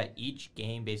 yeah, each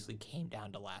game basically came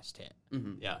down to last hit,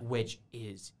 Yeah. which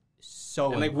is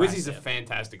so And like impressive. Wizzy's a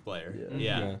fantastic player.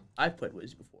 Yeah. Yeah. I've played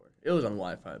Wiz before. It was on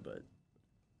Wi-Fi, but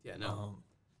Yeah, no.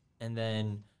 And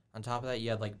then on top of that, you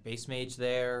had like Base Mage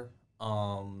there.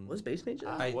 was Base Mage?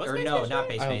 Was or Base no, Mage not there?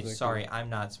 Base I don't Mage. think Sorry, I'm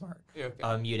not smart. Yeah, okay.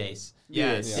 Mutace.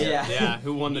 Yes. Yeah. Yeah.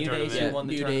 Who won the Mutace tournament? who won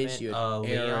the Mutace, tournament. you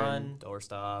had Aaron. Leon.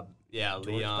 Doorstop. Yeah, Doorstop.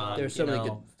 Leon. There's so you many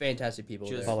know, good, fantastic people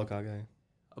just- there. Apollo Kage.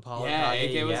 Apollo Yeah,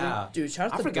 Kage, AK was in- yeah. Dude,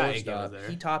 shout I out to forgot AK was Doorstop. there.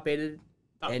 He top aided.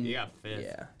 Oh, and you got 5th.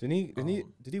 Yeah.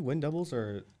 Did he win doubles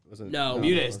or was it? No.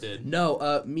 Mutace did.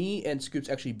 No, me and Scoops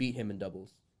actually beat him in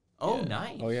doubles. Oh, Yeah.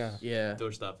 nice. Oh yeah. Yeah.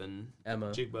 Doorstop and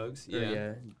Emma. Jigbugs. Or, Yeah.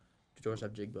 yeah.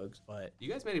 Doorstop Jig Bugs. But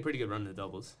You guys made a pretty good run in the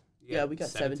doubles. You Yeah, we got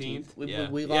 17th. We yeah.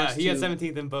 lost he got to-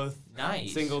 17th in both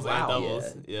nice. singles Wow. and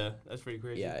doubles. Yeah. That's pretty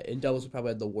crazy. Yeah, in doubles we probably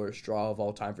had the worst draw of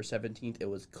all time for 17th. It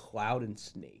was Cloud and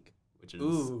Snake, Which is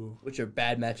Ooh. which are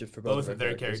bad matchups for both, Both our of their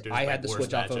characters. characters, I like, had to worst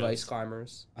switch off of matchups. Ice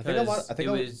Climbers. I think I Because think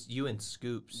it was you and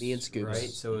Scoops. Me and Scoops. Right?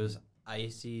 So it was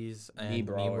Ices and Me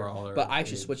Brawler. Brawler. But I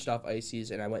actually Ridge. switched off Ices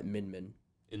and I went Min.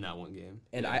 in that one game.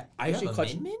 And Yeah. I You actually have a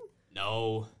clutched. Min-Min?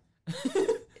 No.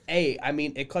 Hey, I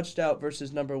mean, it clutched out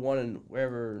versus number one and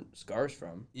wherever Scar's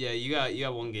from. Yeah, you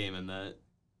got one game in that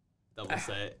double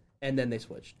set. And then they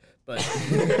switched. But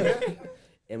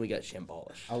and we got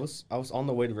shambolished. I was on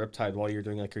the way to Riptide while you were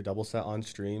doing like your double set on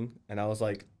stream, and I was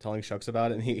like telling Shucks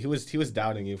about it, and he was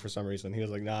doubting you for some reason. He was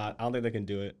like, "Nah, I don't think they can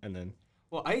do it." And then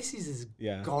Well, Icy's is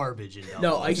Yeah. garbage in doubles.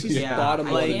 No, Icy's bottom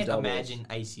I loaded can't doubles. imagine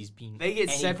Icy's being They get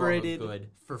any separated form of good.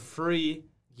 for free.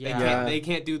 Yeah. They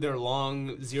can't do their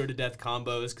long 0 to death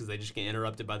combos because they just get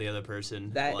interrupted by the other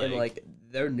person. That and like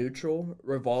their neutral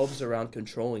revolves around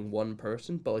controlling one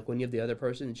person, but like when you have the other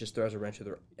person, it just throws a wrench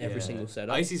through every single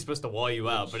setup. Icy's supposed to wall you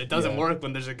out, but it doesn't work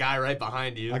when there's a guy right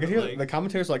behind you. I could hear the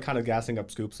commentators like kind of gassing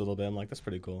up Scoops a little bit. I'm like, that's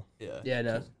pretty cool. Yeah,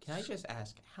 no. Can I just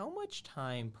ask, how much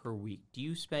time per week do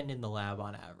you spend in the lab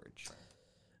on average?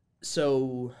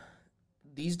 So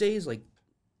these days, like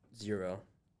 0.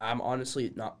 I'm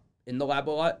honestly not in the lab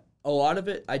a lot. A lot of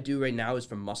it I do right now is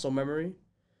from muscle memory,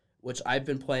 which I've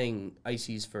been playing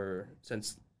Ices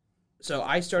since. So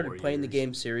I started 4 playing the years.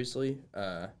 game seriously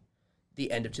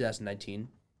the end of 2019.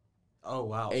 Oh,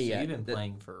 wow. So Yeah, you've been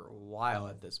playing for a while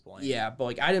at this point. Yeah, but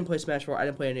like I didn't play Smash 4. I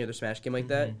didn't play any other Smash game like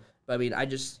that. But I mean,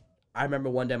 I remember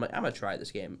one day I'm like, I'm gonna try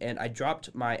this game, and I dropped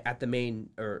at the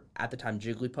time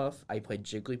Jigglypuff. I played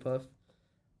Jigglypuff.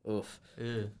 Oof.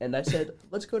 Ugh. And I said,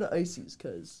 let's go to Ices,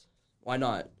 because why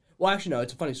not? Well, actually, no,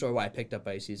 it's a funny story why I picked up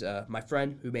Ices. My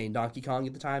friend who made Donkey Kong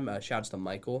at the time, shouts to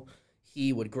Michael,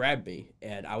 he would grab me,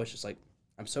 and I was just like,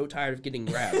 I'm so tired of getting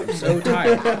grabbed. I'm so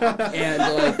tired.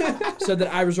 And so then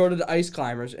I resorted to Ice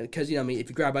Climbers, because, I mean, if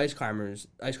you grab Ice Climbers,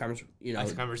 Ice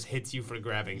Climbers hits you for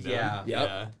grabbing them. Yeah.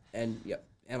 Yep.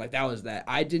 And like that was that.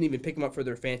 I didn't even pick them up for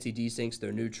their fancy desyncs,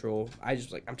 their neutral. I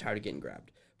just like, I'm tired of getting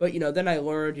grabbed. But, then I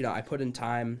learned, I put in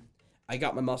time. I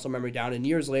got my muscle memory down. And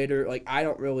years later, like, I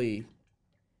don't really,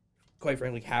 quite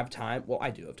frankly, have time. Well, I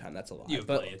do have time. That's a lot. You have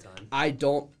but plenty of time. I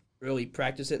don't really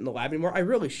practice it in the lab anymore. I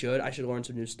really should. I should learn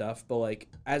some new stuff. But, like,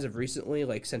 as of recently,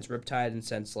 like, since Riptide and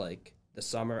since, like, the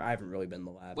summer, I haven't really been in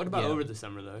the lab. What about over the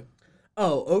summer, though?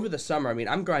 Oh, over the summer, I mean,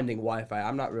 I'm grinding Wi-Fi.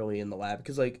 I'm not really in the lab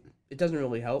because, like, it doesn't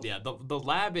really help. Yeah, the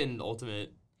lab in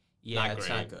Ultimate, Yeah, it's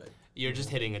great. not good. You're just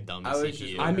hitting a dumb I was CPU.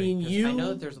 just I mean, wondering, 'cause I know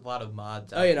that there's a lot of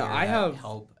mods out I there have that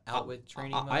help out with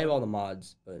training I have mode. all the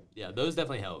mods, but Yeah, those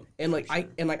definitely help. and like for I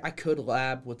sure. I could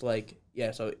lab with like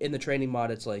so in the training mod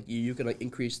it's like you can like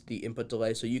increase the input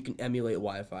delay so you can emulate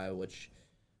Wi-Fi, which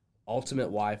Ultimate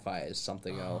Wi-Fi is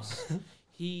something else.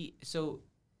 So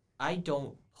I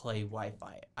don't play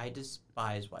Wi-Fi. I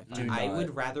despise Wi-Fi. Do I not.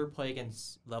 would rather play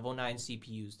against level 9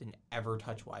 CPUs than ever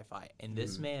touch Wi-Fi. And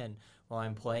this man, while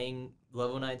I'm playing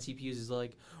level 9 CPUs, is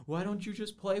like, why don't you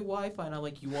just play Wi-Fi? And I'm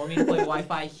like, you want me to play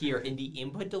Wi-Fi here? And the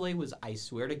input delay was, I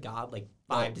swear to God, like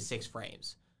 5 to 6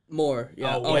 frames. More,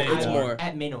 yeah. Oh, Oh, way it's more. more.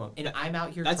 At minimum. And I'm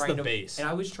out here That's trying the to... base. And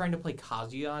I was trying to play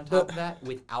Kazuya on top of that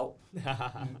without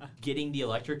getting the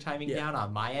electric timing down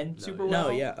on my end super well.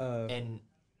 No, yeah. And...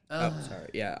 Sorry.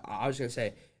 Yeah, I was gonna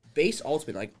say, base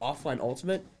Ultimate, like offline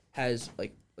Ultimate, has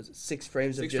like was it 6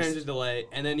 frames of 6 just frames of delay,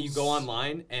 and then you go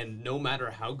online, and no matter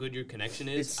how good your connection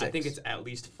is, It's I think 6. it's at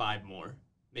least 5 more,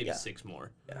 maybe Yeah. 6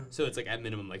 more. Yeah. So it's like at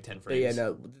minimum like 10 But frames. yeah,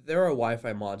 no, there are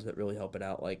Wi-Fi mods that really help it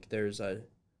out. Like there's a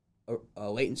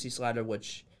latency slider,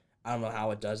 which I don't know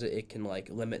how it does it. It can like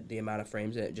limit the amount of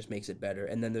frames, and it just makes it better.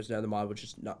 And then there's another mod which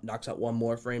just knocks out 1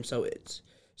 more frame. So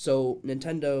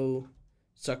Nintendo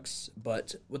sucks,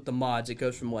 but with the mods, it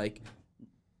goes from like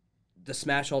the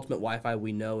Smash Ultimate Wi-Fi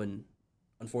we know and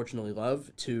unfortunately love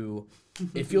to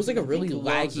it feels like a really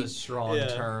Love's laggy. a strong Yeah.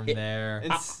 term there.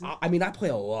 It's, I mean, I play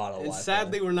a lot of and Wi-Fi.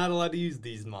 sadly, we're not allowed to use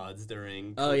these mods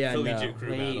during collegiate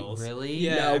crew Wait, battles. really?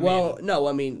 Yeah, no, I well, mean, no,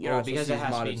 I mean, you're Well, not because supposed it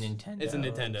to has use to be mods. Nintendo. it's a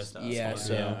Nintendo stuff. Yeah, sponsor.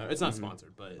 so- Yeah, it's not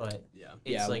sponsored, but It's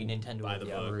Yeah, like Nintendo by the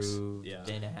books. approved. Yeah.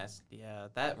 Then it has. Yeah,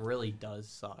 that really does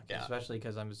suck. Yeah. Especially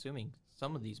because I'm assuming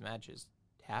some of these matches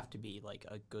have to be like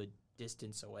a good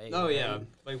distance away. Oh right? yeah,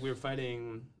 like we were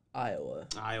fighting Iowa.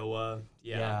 Iowa.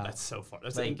 Yeah, Yeah. that's so far.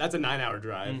 That's Like- that's a 9-hour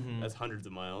drive. Mhm. That's hundreds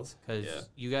of miles. Because Yeah.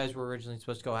 you guys were originally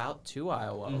supposed to go out to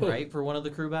Iowa, Mm-hmm. right, for one of the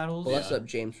crew battles. Well, that's Yeah. up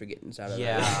James for getting us out of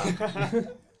Yeah.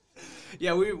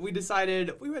 Yeah, we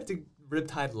decided we went to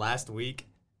Riptide last week.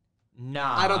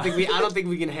 Nah. I don't think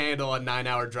we can handle a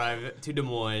 9-hour drive to Des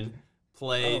Moines.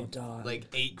 Play Oh, dog. like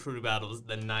 8 crew battles,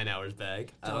 then 9 hours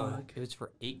back. Dog. It was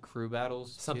for 8 crew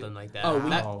battles. Something too? like that.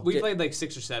 Oh, we did- played like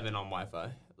 6 or 7 on Wi-Fi,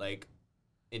 like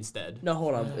instead. No,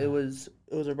 hold on. It was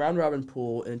a round robin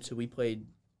pool, and so we played.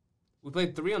 We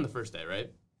played 3 on the first day,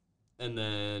 right? And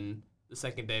then the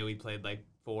second day we played like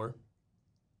 4.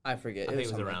 I forget. I think it was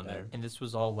something around like there. And this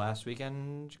was all last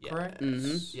weekend, Yeah. correct?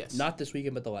 Mm-hmm. Yes. Not this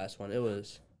weekend, but the last one. It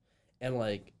was, and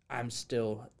like I'm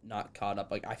still not caught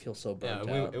up. Like I feel so Yeah, burnt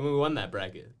and out. we won that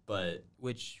bracket, but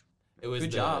Which It was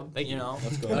Good job. Thank you. know,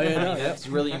 Let's go. Oh, yeah, no, that's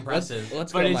really impressive.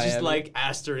 Let's But go, it's just Miami. like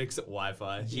asterisk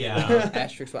Wi-Fi. Yeah.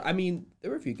 Asterisk. I mean, there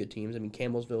were a few good teams. I mean,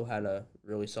 Campbellsville had a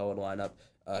really solid lineup.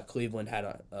 Cleveland had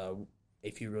a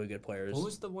few really good players. What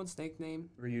was the one snake name?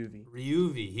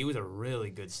 Ryuvi. He was a really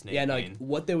good snake. Yeah, no, main. like,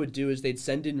 what they would do is they'd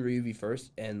send in Ryuvi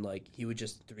first, and like he would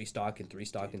just 3-stock and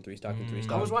 3-stock and 3-stock and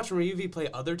 3-stock. I was watching Ryuvi play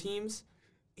other teams.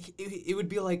 It would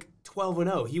be like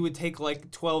 12-0. He would take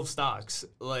like 12 stocks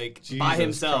like by Jesus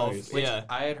himself. Christ. Yeah.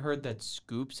 I had heard that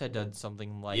Scoops had done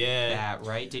something like Yeah. that,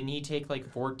 right? Didn't he take like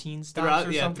 14 stocks Throughout-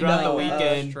 or yeah, something throughout the like that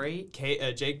weekend, straight?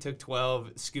 Jake took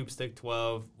 12. Scoops took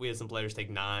 12. We had some players take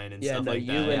 9 and Yeah, stuff no, like you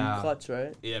that. and Yeah. Klutz,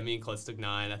 right? Yeah, me and Klutz took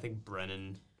 9. I think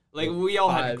Brennan. Like, we all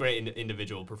had 5. great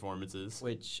individual performances.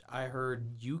 Which I heard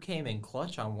you came in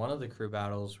clutch on one of the crew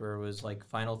battles where it was like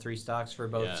final 3 stocks for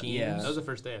both Yeah. teams. Yeah. That was the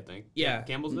first day, I think. Yeah.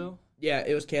 Campbellsville? Yeah,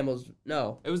 it was Campbell's.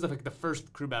 No. It was the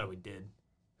first crew battle we did.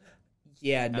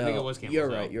 Yeah, no. think it was You're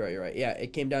Campbellsville. right. You're right. Yeah,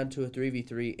 it came down to a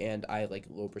 3v3, and I like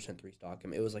low percent 3-stock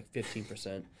him. It was like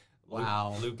 15%.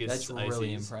 Wow. Lucas That's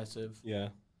really Ices. impressive. Yeah.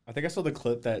 I think I saw the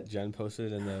clip that Jen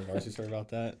posted in the varsity story about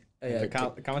that. Oh, yeah, The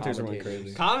commentators are going commentators.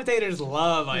 crazy. Commentators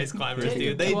love ice climbers,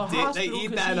 dude. They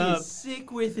eat that up.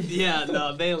 Sick with it. Yeah,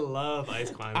 no, they love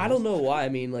ice climbers. I don't know why. I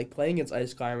mean, like playing against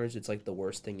ice climbers, it's like the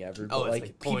worst thing ever. But Oh, it's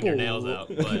like pulling your nails out,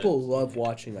 but- people love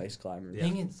watching ice climbers. Yeah.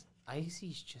 Thing is,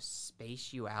 ices just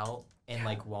space you out, and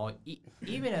like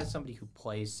even as somebody who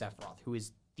plays Sephiroth, who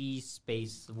is the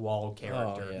space wall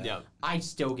character, yeah. Yeah. I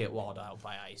still get walled out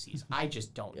by ices. I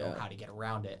just don't know Yeah. how to get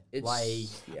around it. It's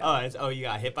like, yeah. You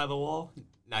got hit by the wall?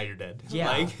 Now you're dead. yeah,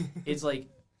 Like, it's like,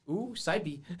 ooh, side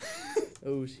B.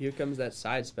 Oh, here comes that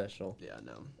side special. yeah,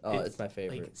 no. Oh, it's my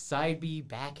favorite. Like side B,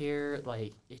 back air,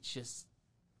 like it's just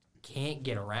can't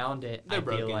get around it. They're I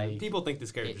feel broken. like People think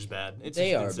this character's bad. It's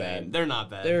They just are insane. bad. They're not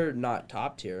bad. They're not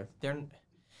top tier. they're.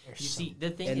 You see,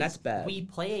 the thing And is, that's bad. we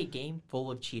play a game full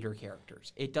of cheater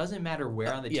characters. It doesn't matter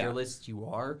where on the yeah. tier list you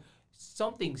are,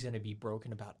 something's going to be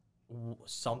broken about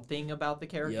something about the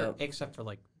character, Yep. except for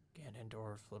like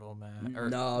Ganondorf, Little Mac, or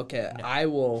No, okay. no. I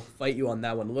will fight you on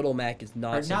that one. Little Mac is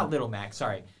not. or not some- Little Mac.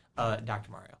 Sorry, Dr.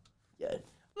 Mario. Yeah.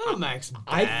 Little Mac's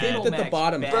I bad. think Little that the Mac's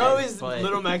bottom. bad. Bro is but-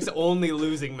 Little Mac's only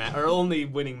only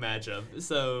winning matchup.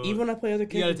 So Even when I play other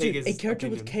gotta characters, take dude, his a character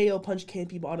with KO punch can't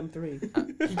be bottom 3.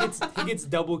 he gets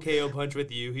double KO punch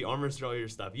with you. He armors through all your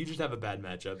stuff. You just have a bad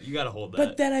matchup. You gotta hold that.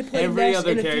 But then I play Every Ness,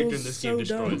 other and it character feels in this so game You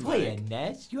destroys. dumb. play a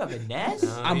Ness? You have a Ness?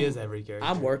 He is every character.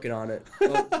 I'm working on it.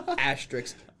 Well,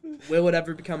 asterisk. Will it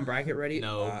ever become bracket ready?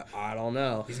 No. I don't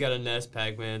know. He's got a Ness,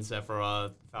 Pac-Man,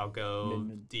 Sephiroth, Falco,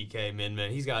 Min-Min. DK,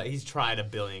 Min-Min. He's tried a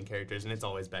billion characters, and it's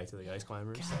always back to the Ice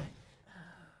Climbers.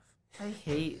 I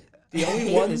hate. The I only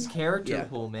hate one- this character yeah.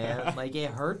 pool, man. Like it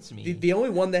hurts me. The only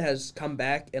one that has come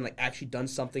back and like actually done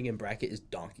something in bracket is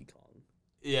Donkey Kong.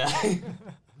 Yeah.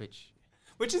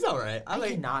 Which is all right. I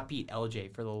cannot beat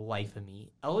LJ for the life of me.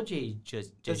 LJ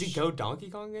just Does he go Donkey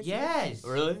Kong against you? Yes.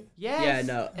 Really? Yes.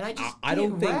 Yeah, no. And I just I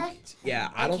don't get think. wrecked. Yeah,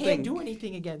 I I don't can't think. do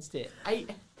anything against it.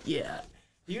 Yeah.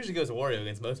 He usually goes Wario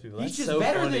against most people. He's That's just so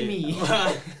better than funny. me.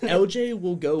 LJ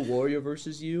will go Wario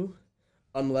versus you,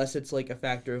 unless it's like a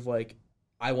factor of like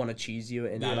I want to cheese you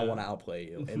and I Yeah. don't want to outplay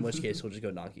you. In which case, he'll just go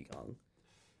Donkey Kong.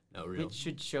 No, real. It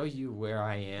should show you where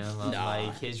I am on Nah.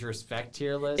 like his respect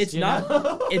tier list. It's you not.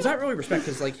 know? It's not really respect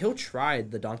because like he'll try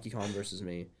the Donkey Kong versus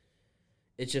me.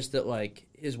 It's just that like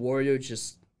his Wario's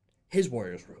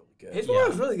really good. His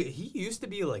Wario's really good. He used to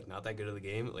be like not that good at the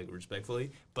game, like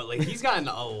respectfully, but like he's gotten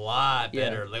a lot Yeah.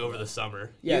 better like over the summer.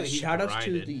 Yeah, he shout outs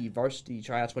to grinded. the varsity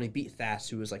tryouts when he beat Thas,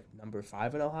 who was like number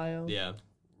 5 in Ohio. Yeah,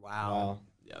 Wow.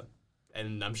 yeah,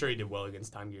 and I'm sure he did well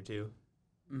against Time Gear too.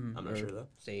 Mhm. I'm not Or sure though.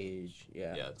 Sage,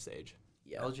 yeah. Sage.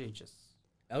 Yeah. LJ just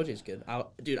LJ's good.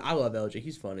 Dude, I love LJ.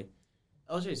 He's funny.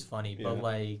 LJ's funny, Yeah. but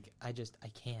like I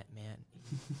can't, man.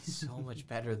 He's so much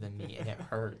better than me, and it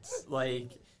hurts.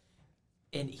 Like,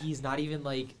 and he's not even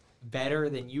like better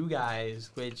than you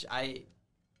guys, which I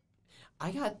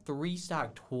got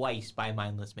 3-stock twice by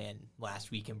Mindless Man last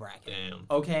week in bracket. Damn.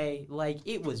 Okay, like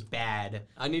it was bad.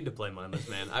 I need to play Mindless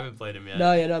Man. I haven't played him yet.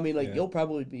 No, I mean, like Yeah. you'll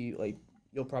probably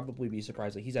be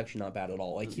surprised. Like he's actually not bad at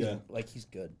all. Like he's Yeah. he's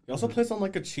good. He also plays on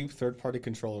like a cheap third-party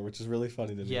controller, which is really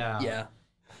funny to me. Yeah. Yeah.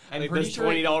 I'm like pretty those sure.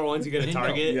 $20 ones you get to No.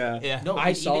 Target. Yeah. Yeah. No, I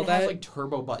it saw even that. has like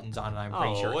turbo buttons on it. I'm pretty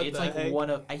Oh, sure what it's the like heck? one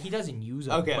of he doesn't use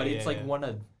them, Okay, but it's yeah, like yeah. one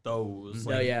of those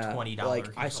No, like yeah. $20. Like,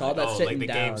 I saw that Oh, sitting like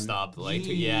the down. GameStop, like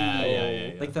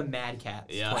yeah. Like the Mad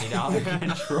Catz Yeah. $20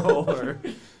 controller.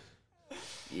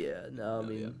 Yeah. No, I Oh,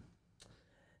 mean.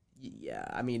 Yeah,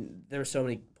 I mean, there are so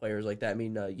many players like that. I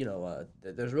mean,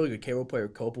 there's a really good K-Roll player,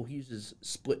 Copel. He uses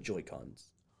split Joy-Cons.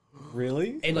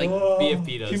 Really? And, like,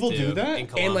 BFP does People too, do that? in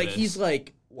And, like, Columbus. he's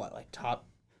like, top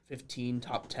 15,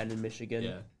 top 10 in Michigan.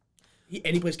 Yeah.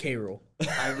 And he plays K. Rool.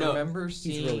 I remember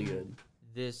seeing He's really good.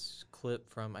 this clip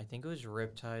from, I think it was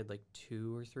Riptide, like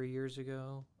 2 or 3 years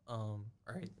ago.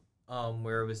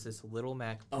 Where it was this Little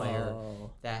Mac player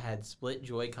that had split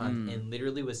Joy-Con and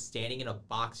literally was standing in a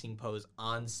boxing pose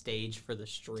on stage for the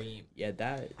stream. Yeah,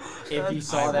 that. If you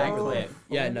saw that clip.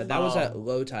 Yeah, no, that was at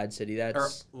Low Tide City.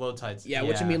 That's Low Tides. yeah,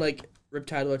 which I mean, like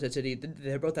Riptide, Low Tide City.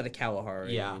 They're both out of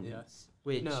Kalahari. Yeah. Yes.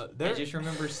 Which No, I just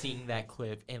remember seeing that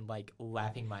clip and like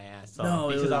laughing my ass off No,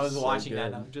 it because I was was so watching that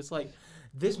and good. I'm just like,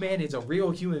 this man is a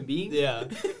real human being. Yeah.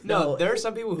 No. No, there are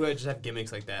some people who just have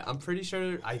gimmicks like that. I'm pretty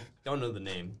sure, I don't know the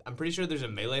name. I'm pretty sure there's a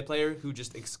Melee player who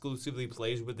just exclusively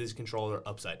plays with his controller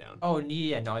upside down. Oh,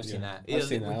 yeah, no, I've seen that. I've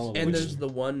seen that. I don't know And which- there's the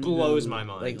one blows who, my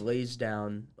mind. Like lays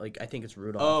down. Like I think it's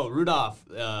Rudolph. Oh, Rudolph.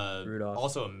 Rudolph.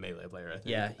 Also a Melee player, I think.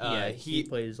 Yeah. He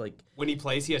plays like When he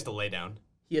plays, he has to lay down.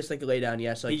 he has to like lay down.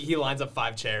 Yes, like He lines up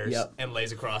 5 chairs Yep. and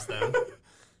lays across them.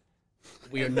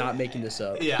 we are not making this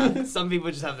up. Yeah, some people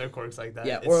just have their quirks like that.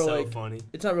 Yeah, It's or so like- funny.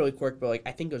 It's not really quirk, but like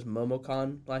I think it was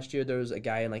MomoCon last year. There was a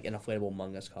guy in like an inflatable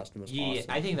Among Us costume. It was Yeah, awesome.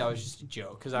 I think that was just a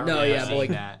joke because I No, remember yeah, but, seeing like-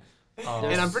 that.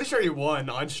 And I'm pretty sure he won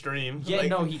on stream. Yeah, Like,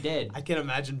 no, he did. I can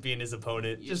imagine being his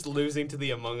opponent, just losing to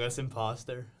the Among Us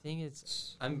imposter. Thing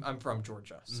is, I'm from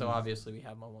Georgia, so obviously we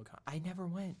have MomoCon. I never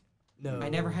went. No. I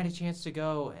never had a chance to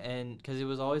go, and because it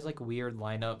was always like weird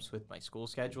lineups with my school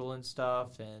schedule and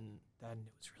stuff, and then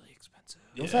it was really expensive.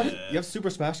 You also have, you have Super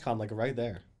Smash Con like right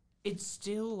there. It's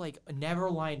still like never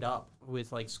lined up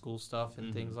with like school stuff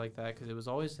and things like that because it was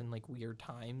always in like weird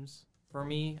times for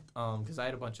me. Because I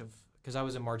had because I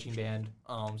was in marching band,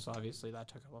 so obviously that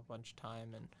took up a bunch of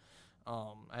time, and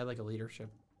I had like a leadership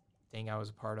thing I was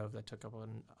a part of that took up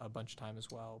a bunch of time as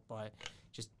well. But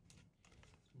just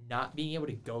not being able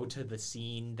to go to the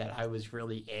scene that I was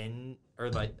really in, or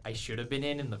like I should have been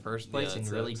in the first place, Yeah, and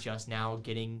it really sucks. just now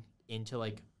getting into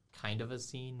like kind of a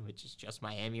scene, which is just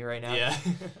Miami right now. Yeah.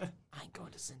 I ain't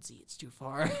going to Cincy; it's too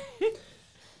far.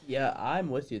 Yeah, I'm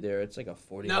with you there. It's like a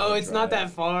 40. No, it's not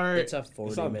that far. It's a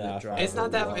 40-minute that drive. far. It's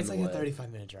not that. one It's like a way.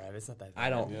 35-minute drive. It's not that. I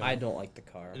don't. Yeah. I don't like the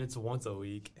car. And it's once a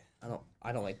week.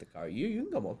 I don't like the car. You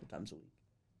can go multiple times a week.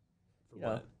 For You know,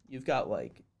 what? you've got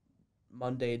like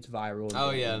Monday it's viral. Oh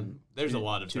and yeah, then there's a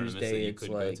lot of tournaments that Tuesday you it's could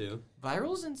like- go to,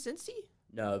 Virals in Cincy?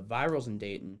 No, virals in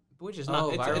Dayton. which is Oh,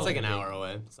 not. It's Viral like in an hour Dayton.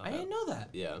 away. It's not I that- didn't know that.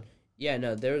 Yeah, Yeah,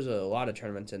 no, there's a lot of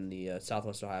tournaments in the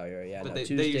Southwest Ohio area. Yeah, but no, they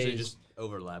Tuesdays, usually just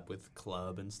overlap with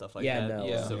club and stuff like Yeah, that. no,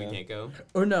 Yeah. so we Yeah. can't go.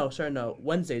 or no, sorry, no,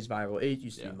 Wednesday's viral. It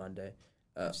used to Yeah. be Monday.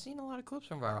 I've seen a lot of clips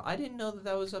from Viral. I didn't know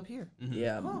that was up here. Mhm.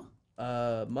 Yeah,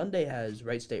 Oh. Monday has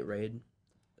Wright State Raid,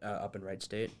 up in Wright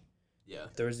State. Yeah.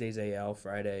 Thursday's AL.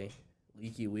 Friday,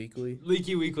 Leaky Weekly.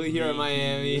 Leaky Weekly here in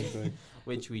Miami.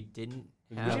 Which we didn't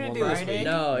We have didn't on do this Friday. week.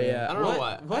 No, yeah. I don't know what,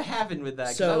 why. What happened with that?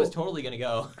 Because So- I was totally going to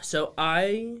go. So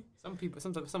Some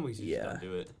weeks you just don't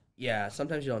do it. yeah,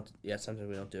 sometimes you don't. Yeah, sometimes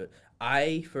we don't do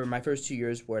it. For my first 2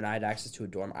 years when I had access to a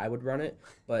dorm, I would run it,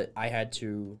 but I had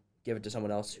to give it to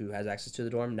someone else who has access to the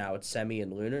dorm. Now it's Semi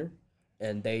and Lunar,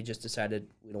 and they just decided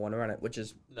we don't want to run it, which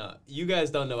is No, you guys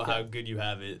don't know how good you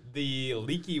have it. The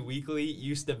Leaky Weekly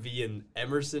used to be in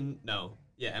Emerson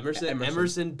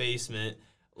basement,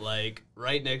 like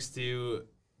right next to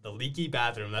the leaky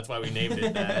bathroom. That's why we named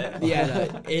it that. yeah,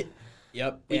 no, it.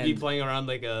 Yep. We'd be and- playing around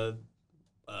like a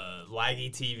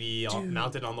laggy TV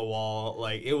mounted on the wall.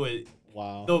 Like it was.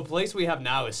 Wow. The place we have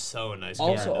now is so nice.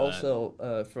 compared to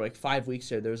that. For like 5 weeks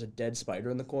there was a dead spider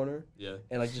in the corner, Yeah,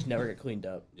 and like just never got cleaned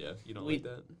up. yeah. You don't We- like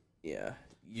that? Yeah,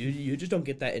 you just don't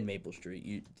get that in Maple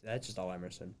Street. That's just all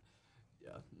Emerson.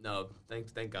 Yeah. No.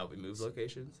 Thank God we moved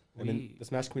locations. I mean, the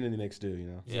Smash community makes do, you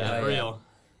know. Yeah, Yeah,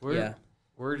 for yeah. real.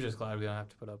 We're just glad we don't have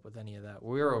to put up with any of that.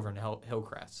 We're over in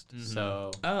Hillcrest, Mhm.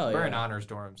 so Oh, we're yeah. an honors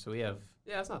dorm, so we have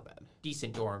Yeah, it's not bad.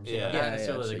 decent dorms. Yeah. You know, Yeah, not Yeah,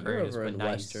 necessarily so the you're greatest, over but in nice.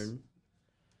 Western.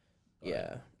 But-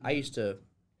 Yeah, I used to.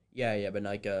 Yeah, but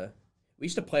like we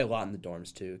used to play a lot in the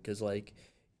dorms too, cause like,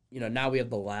 now we have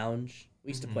the lounge. We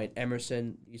used to play in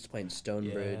Emerson. We used to play in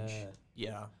Stonebridge.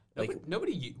 Yeah. Like-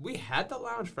 Nobody. We had the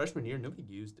lounge freshman year. Nobody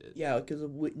used it. Yeah, because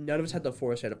none of us had the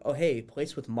foresight of, oh hey,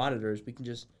 place with monitors. We can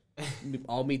just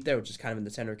all meet there, which is kind of in the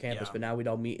center of campus. Yeah. But now we'd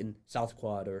all meet in South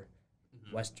Quad or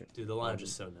Western. Dude, the lounge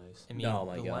is so nice. I mean, Oh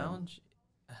my the God. lounge,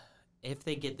 if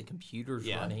they get the computers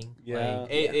Yeah. running, Yeah.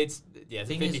 like, It's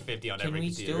Thing is, 50-50 on can every we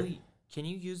computer. still? Can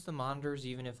you use the monitors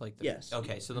even if like the Yes.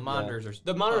 Okay, so the monitors are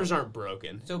The monitors aren't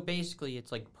broken. So basically,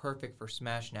 it's like perfect for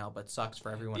Smash now, but sucks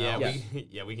for everyone Yeah, else.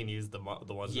 we can use the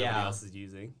ones Yeah. nobody else is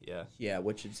using. Yeah. Yeah,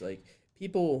 which is like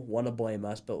people want to blame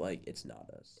us, but like it's not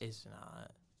us. It's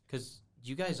not because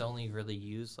you guys only really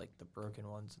use like the broken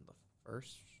ones in the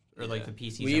first or like the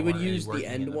PCs. We that would weren't really use the working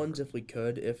in end ones if we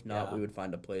could. If not, Yeah. we would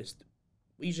find a place.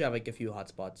 We usually have like a few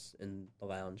hotspots in the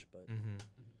lounge, but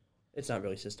it's not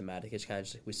really systematic. It's kind of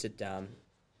just like we sit down,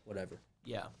 whatever.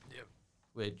 Yeah.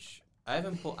 Which I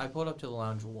haven't I pulled up to the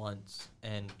lounge once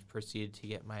and proceeded to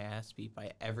get my ass beat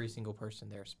by every single person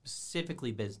there,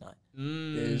 specifically Biznut.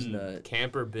 Biznut.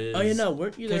 Camper Biz. Oh,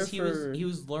 weren't you there Because he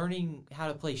was learning how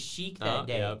to play Sheik that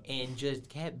day and just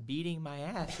kept beating my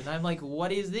ass. And I'm like,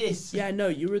 what is this? Yeah, no,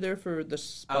 you were there for the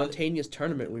spontaneous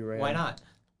tournament we ran. Why not?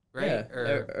 Right?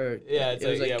 Yeah, it's it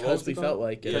was like, like what because was we it felt called?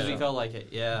 like it. Because we felt like it,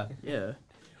 yeah. Yeah.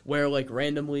 Where like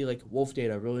randomly like Wolf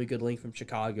Data, a really good link from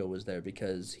Chicago, was there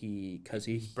because he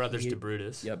Brothers to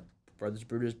Brutus. Yep, Brothers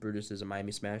Brutus. Brutus is a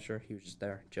Miami Smasher. He was just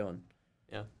there chilling.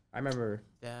 Yeah, I remember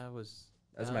That was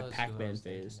my who I Pac-Man was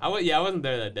thinking. phase. I wasn't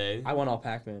there that day. I won all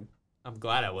Pac-Man. I'm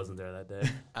glad I wasn't there that day.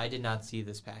 I did not see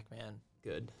this Pac-Man.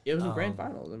 Good. It was in grand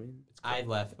finals. I mean, I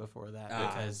left before that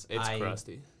because It's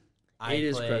crusty. It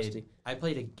is crusty. I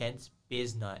played against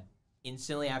Biznut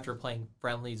instantly after playing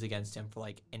friendlies against him for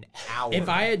like an hour. if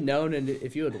I had known and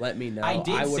if you had let me know, I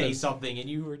did say would've- something and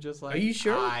you were just like, Are you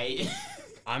sure?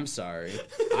 I'm sorry.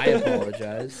 I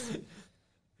apologize.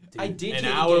 I did An take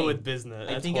a hour game. with Biznut.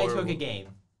 I That's think horrible. I took a game,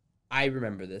 I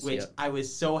remember this. which Yep. I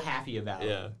was so happy about.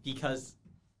 Yeah. Because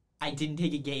I didn't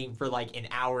take a game for like an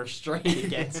hour straight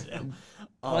against him.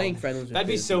 Playing friendlies. with That'd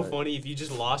be so Biznut. funny if you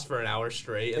just lost for an hour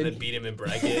straight and then beat him in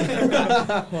bracket.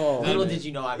 Oh, Little man. did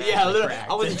you know I'm yeah, actually literally,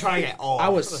 cracked. I wasn't trying at all. I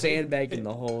was sandbagging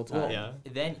the whole time. Yeah.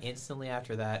 Then instantly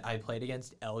after that, I played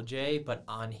against LJ, but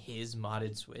on his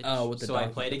modded Switch. Oh, with the so I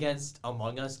Donkey played against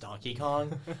Among Us Donkey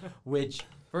Kong, which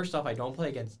first off, I don't play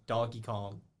against Donkey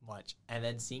Kong much, and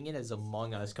then seeing it as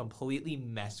Among Us completely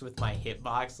messed with my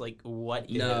hitbox. Like, what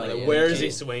is No, it? Like, yeah. Where is he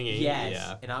legit- swinging? Yes.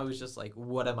 Yeah. And I was just like,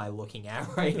 what am I looking at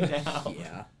right now?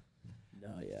 Yeah. No,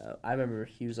 yeah. I remember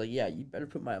he was like, "Yeah, you better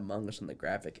put my Among Us on the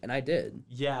graphic," and I did.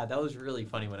 Yeah, that was really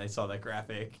funny when I saw that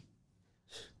graphic.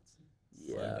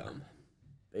 Yeah.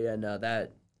 But yeah, no,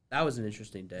 that was an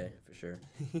interesting day for sure.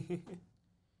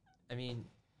 I mean,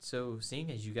 so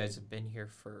seeing as you guys have been here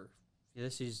for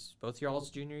this is both your all's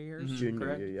junior years, Junior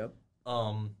correct? year, yep.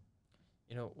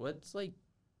 What's like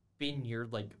been your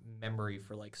like memory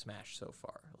for like Smash so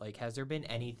far? Like, has there been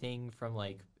anything from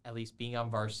like at least being on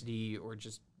varsity or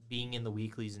just being in the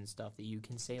weeklies and stuff that you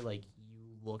can say like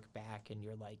you look back and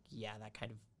you're like, yeah, that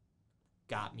kind of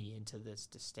got me into this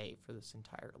to stay for this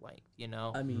entire length, you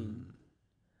know? I mean,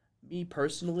 me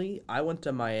personally, I went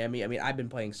to Miami. I mean, I've been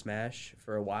playing Smash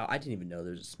for a while. I didn't even know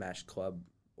there was a Smash club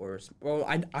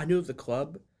I knew of the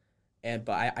club, but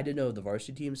I didn't know of the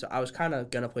varsity team, so I was kind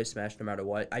of going to play Smash no matter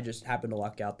what. I just happened to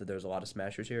luck out that there's a lot of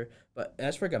Smashers here. But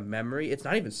as for like a memory, it's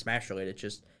not even Smash related. It's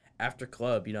just after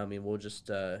club, you know what I mean? We'll just,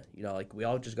 like we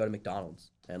all just go to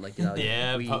McDonald's. And like,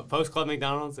 Yeah, we, post club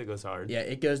McDonald's, it goes hard. yeah,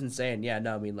 it goes insane. Yeah,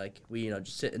 no, I mean, like we,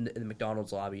 just sit in the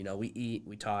McDonald's lobby, we eat,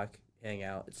 we talk, hang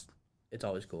out. It's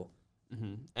always cool.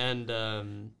 Mm-hmm.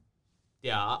 And,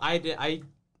 yeah,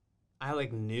 I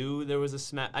like knew there was a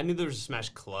Smash. I knew there was a Smash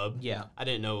club. Yeah. I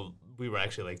didn't know we were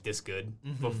actually like this good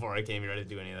before I came here to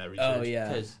do any of that research. Oh, yeah.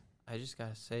 Because I just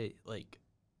gotta say, like,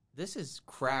 this is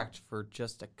cracked for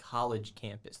just a college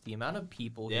campus. The amount of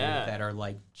people here that are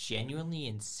like genuinely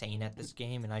insane at this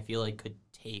game, and I feel like could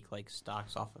take like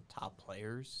stocks off of top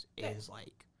players is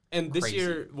like. And this crazy.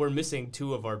 year we're missing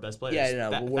two of our best players. Yeah,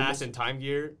 no, we're Fast and Time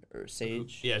Gear. Or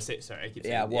Sage. Yeah, sorry, I keep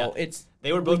saying. Yeah, well, it's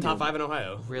they were both we top knew. 5 in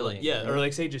Ohio. Really? Yeah, or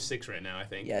like Sage is 6 right now, I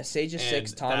think. Yeah, Sage is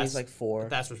 6, And Tommy's like 4.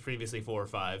 That was previously 4 or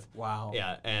 5. Wow.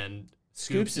 Yeah, and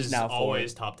Scoops is now 4.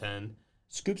 always top 10.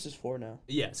 Scoops is 4 now.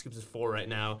 Yeah, Scoops is 4 right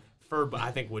now. Phirb,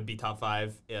 I think, would be top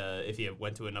 5 if he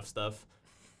went to enough stuff.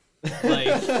 Like,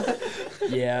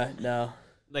 Yeah, no.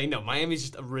 no, Miami's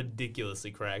just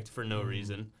ridiculously cracked for no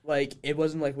reason. Like, it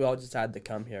wasn't like we all decided to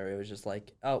come here. It was just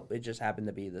like, oh, it just happened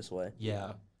to be this way.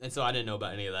 Yeah. And so I didn't know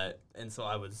about any of that. And so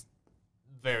I was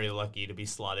very lucky to be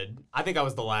slotted. I think I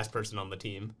was the last person on the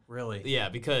team. Really? Yeah,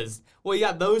 because, well, you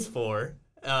got those 4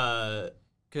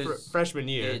 Because freshman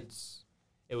year. it's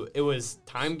It was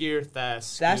Time Gear,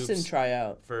 Thas, Thas Scoops, didn't try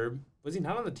out. Phirb. Was he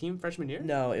not on the team freshman year?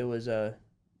 No, it was a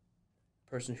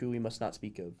person who we must not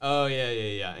speak of. Oh,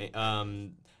 yeah.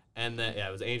 And then,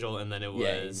 it was Angel, and then it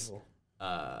was Angel.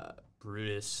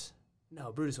 Brutus.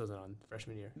 No, Brutus wasn't on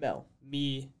freshman year. Mel.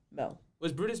 Mel.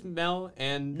 Was Brutus, Mel,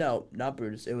 and... No, not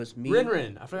Brutus. It was me.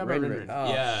 Rin. I forgot about Rin. Rin.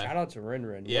 Oh, yeah. shout out to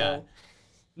Rin. Yeah. Well,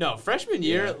 No, freshman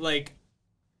year, Yeah. like,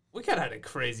 we kind of had a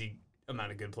crazy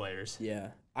amount of good players. yeah.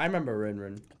 I remember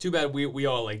Rin. Too bad we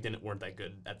all, like, weren't that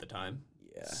good at the time.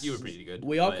 Yeah. You were pretty good.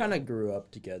 We all but- kind of grew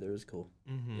up together. It was cool.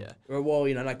 mm-hmm. Yeah. Or, well,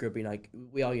 not grouping. Like,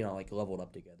 we all, like, leveled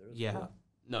up together. It was Yeah. cool.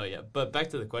 No, yeah, but back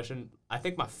to the question. I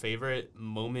think my favorite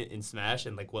moment in Smash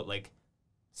and like what like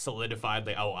solidified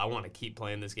like I want to keep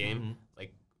playing this game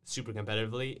like super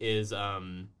competitively is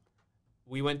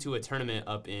we went to a tournament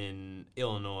up in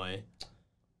Illinois.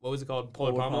 What was it called?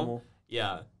 Polar Pommel?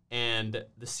 Yeah, and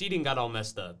the seating got all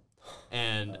messed up,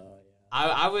 and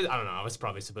I don't know. I was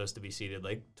probably supposed to be seated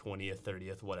like 20th,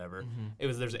 30th, whatever.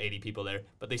 There's 80 people there,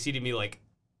 but they seated me like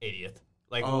 80th.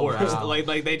 Like worst. Wow.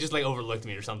 Like they just like overlooked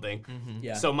me or something.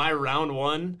 Yeah. So my round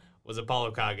 1 was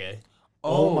Apollo Kage.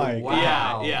 Oh my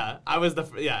wow. Yeah. I was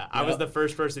the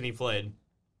first person he played.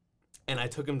 And I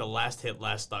took him to last hit,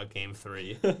 last stock game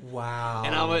 3. Wow.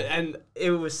 And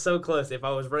it was so close. If I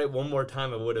was right one more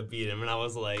time, I would have beat him. And I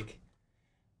was like,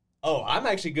 oh, I'm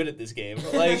actually good at this game.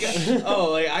 Like,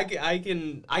 I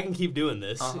can keep doing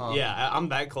this. Yeah, I'm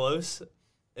that close.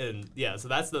 And yeah, so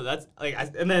that's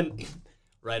and then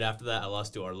right after that, I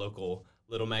lost to our local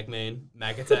Little Mac main,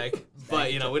 Mac Attack.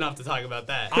 But, we don't have to talk about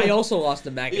that. I also lost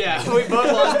to Mac Attack. Yeah, we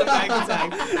both lost to Mac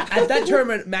Attack. At that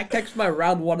tournament, Mac Attack's my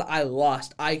round 1. I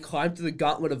lost. I climbed through the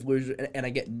gauntlet of losers, and I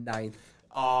get 9th.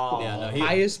 Oh. Yeah, no,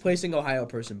 highest placing Ohio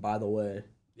person, by the way.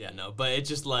 Yeah, no, but it's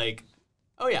just like,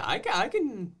 oh, yeah, I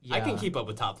can keep up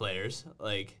with top players.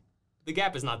 Like, the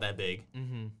gap is not that big.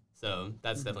 So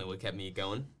that's definitely what kept me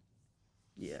going.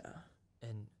 Yeah.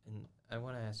 And I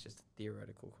want to ask just a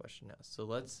theoretical question now. So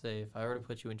let's say if I were to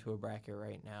put you into a bracket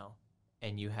right now,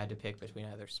 and you had to pick between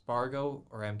either Spargo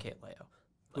or MK Leo,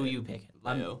 who are you picking?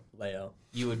 Leo.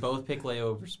 You would both pick Leo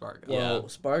over Spargo. Well,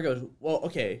 Spargo's... Well,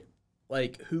 okay.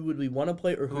 Like, who would we want to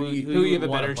play, or who you have a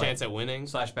better chance at winning?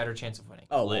 / better chance of winning.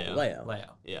 Oh, Leo.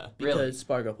 Leo. Yeah. Because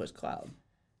Spargo plays Cloud.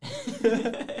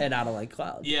 And I don't like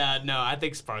Cloud. Yeah, no, I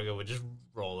think Spargo would just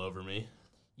roll over me.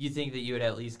 You think that you would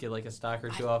at least get like a stock or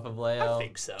two off of Leo? I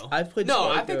think so. I've played No,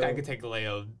 Spargo. I think I could take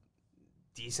Leo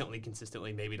decently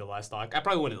consistently, maybe to last stock. I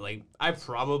probably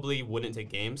wouldn't take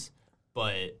games,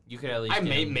 but you could at least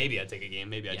maybe I'd take a game.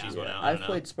 Maybe I'd choose one out. I've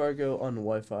played Spargo on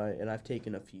Wi-Fi, and I've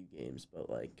taken a few games, but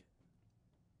like...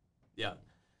 Yeah.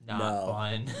 Not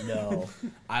fun. No.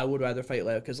 I would rather fight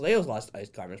Leo, because Leo's lost ice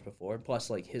climbers before, plus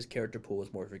like his character pool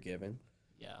is more forgiving.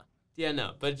 Yeah. Yeah,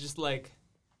 no, but just like,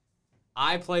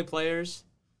 I play players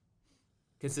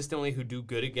consistently who do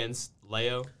good against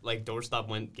Leo. Like, Doorstop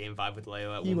went game 5 with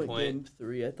Leo at one point. He went game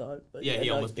 3, I thought. But yeah,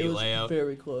 he almost beat Leo.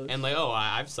 Very close. And like,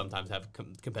 I've sometimes have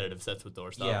competitive sets with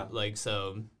Doorstop. Yeah. Like,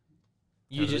 so...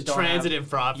 You just don't transitive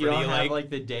property. You don't have like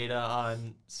the data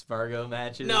on Spargo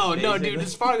matches. No, dude.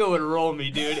 Spargo would roll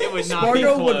me, dude. It would not be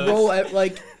close. Spargo would roll at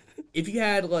like, if you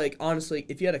had like honestly,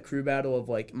 if you had a crew battle of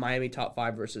like Miami top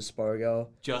 5 versus Spargo,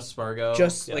 just Spargo,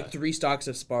 like 3 stocks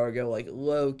of Spargo, like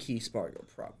low key Spargo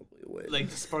probably would.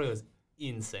 Like Spargo is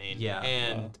insane. Yeah,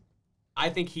 and I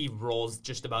think he rolls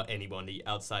just about anybody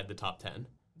outside the top 10.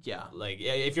 Yeah, like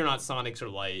if you're not Sonics or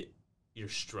Light, you're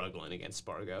struggling against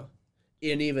Spargo.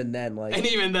 And even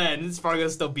then,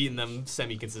 Spargo's still beating them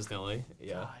semi-consistently.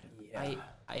 Yeah. God,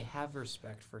 I have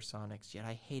respect for Sonics, yet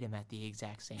I hate him at the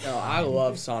exact same time. No, I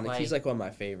love Sonics. He's like one of my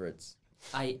favorites.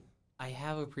 I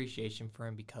have appreciation for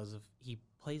him because of he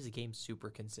plays the game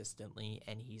super consistently,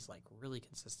 and he's like really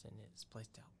consistent in his play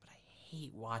style. But I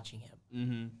hate watching him.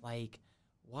 Mm-hmm. Like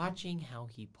watching how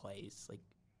he plays, like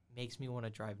makes me want to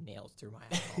drive nails through my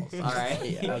eyeballs. All right.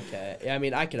 Yeah, okay. Yeah, I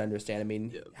mean, I can understand. I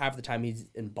mean, half the time he's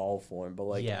in ball form, but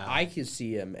like, I can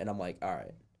see him, and I'm like, all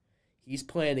right, he's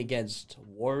playing against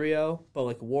Wario, but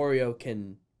like Wario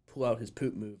can pull out his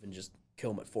poop move and just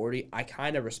kill him at 40. I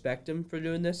kind of respect him for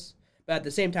doing this, but at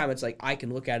the same time, it's like I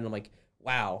can look at it and I'm like,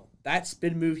 wow, that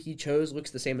spin move he chose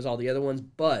looks the same as all the other ones,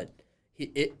 but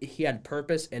he had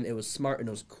purpose and it was smart and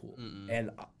it was cool.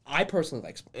 And I personally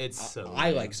like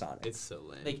I like Sonic. It's so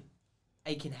lame. Like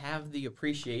I can have the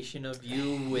appreciation of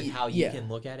you with how you can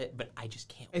look at it, but I just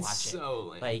can't watch it. It's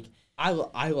so lame. Like I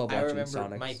love watching I remember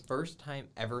Sonics. my first time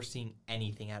ever seeing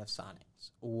anything out of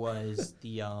Sonics was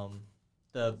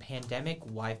the pandemic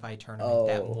Wi-Fi tournament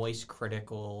that Moist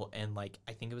Critical and like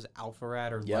I think it was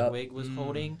Alpharad or Ludwig was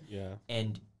holding. Yeah.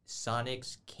 And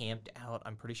Sonics camped out.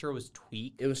 I'm pretty sure it was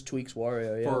Tweak. It was Tweak's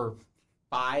Wario, for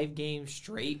 5 games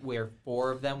straight, where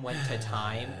 4 of them went to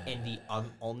time, and the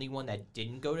only one that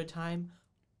didn't go to time,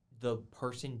 the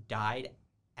person died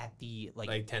at the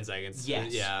like 10 seconds.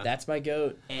 Yes, yeah, that's my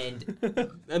goat. And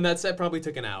that set probably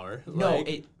took an hour. No,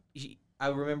 I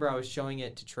remember I was showing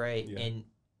it to Trey, and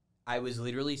I was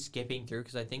literally skipping through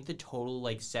because I think the total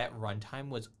like set runtime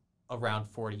was around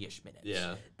 40-ish minutes.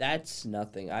 Yeah. That's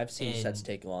nothing. I've seen sets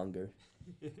take longer.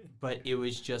 But it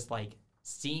was just like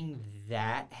seeing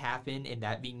that happen and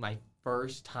that being my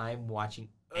first time watching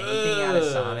anything out of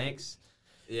Sonics.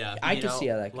 Yeah. I can see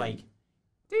how that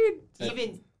dude,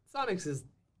 even Sonics is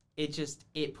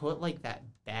it put like that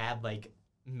bad like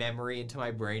memory into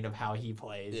my brain of how he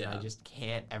plays, and I just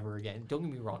can't ever again. Don't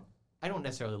get me wrong, I don't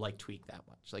necessarily like Tweak that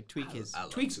much. Like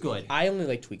Tweak's good. I only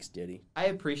like Tweak's Diddy. I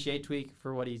appreciate Tweak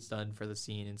for what he's done for the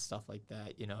scene and stuff like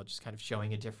that. You know, just kind of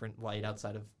showing a different light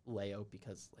outside of Leo,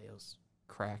 because Leo's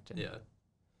cracked and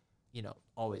you know,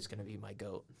 always gonna be my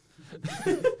GOAT.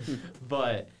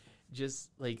 But just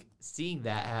like seeing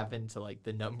that happen to like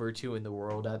the number 2 in the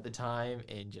world at the time,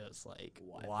 and just like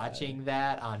watching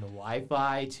that on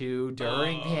Wi-Fi too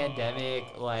during pandemic,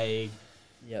 like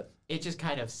it just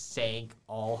kind of sank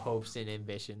all hopes and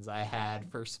ambitions I had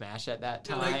for Smash at that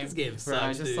time. Like, this game sucks, I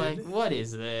was just dude. like, what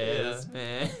is this,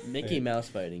 man? Mickey Mouse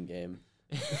fighting game.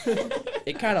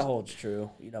 It kind of holds true,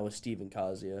 you know, with Steve and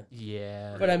Kazuya.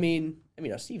 Yeah. But I mean,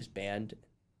 Steve's banned,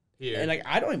 Here. and like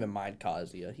I don't even mind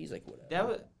Kazuya. He's like whatever. That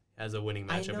was. Has a winning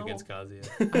matchup against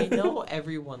Kazuya. I know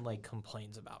everyone like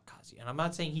complains about Kazuya, and I'm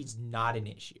not saying he's not an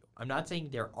issue. I'm not saying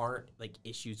there aren't like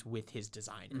issues with his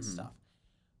design and stuff.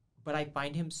 But I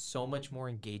find him so much more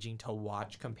engaging to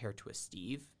watch compared to a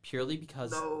Steve, purely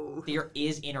because there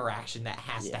is interaction that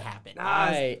has to happen.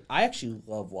 I actually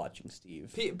love watching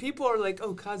Steve. People are like,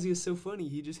 "Oh, Kazuya's so funny.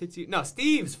 He just hits you." No,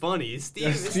 Steve's funny.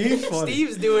 Steve's funny.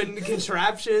 Steve's doing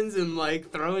contraptions and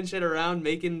like throwing shit around,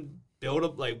 making build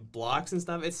up like blocks and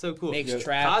stuff. It's so cool. Makes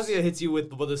traps. Kazuya hits you with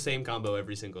the same combo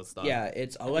every single stop. Yeah,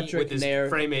 it's electric with his nair,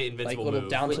 frame 8 like invincible little move.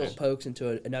 down tilt pokes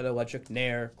into another electric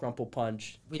nair, crumple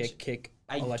punch, Which kick,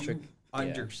 I electric. do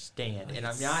understand, and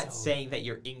I'm not saying that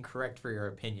you're incorrect for your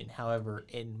opinion. However,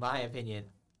 in my opinion,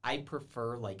 I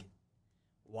prefer like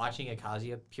watching a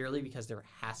Kazuya purely because there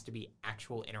has to be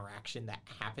actual interaction that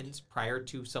happens prior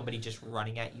to somebody just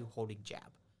running at you holding jab.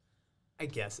 I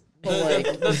guess. But,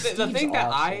 like, The Steve's thing that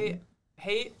awesome. I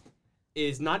hate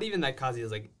is not even that Kazuya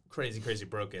is like crazy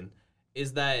broken,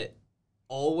 is that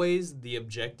always the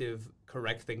objective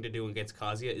correct thing to do against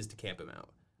Kazuya is to camp him out.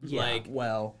 Yeah, Like,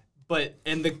 well, but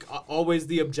always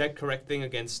the correct thing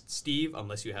against Steve,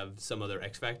 unless you have some other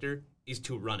X factor, is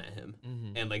to run at him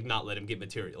and like not let him get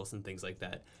materials and things like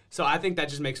that. So I think that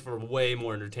just makes for way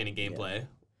more entertaining gameplay.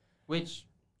 Which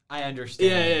I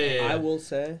understand. Yeah. I will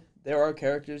say there are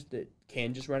characters that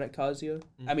can just run at Kazuya.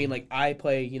 I mean, like I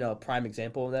play, a prime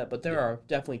example of that, but there are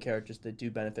definitely characters that do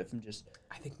benefit from just.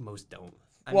 I think most don't.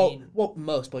 I mean,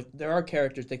 most, but like, there are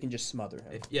characters that can just smother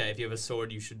him. If you have a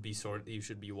sword, you should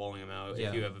be walling him out. Yeah.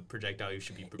 If you have a projectile, you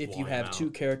should be If walling you have him out.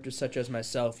 two characters such as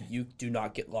myself, you do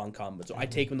not get long combos. So I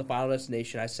take them to the final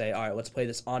destination. I say, all right, let's play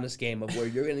this honest game of where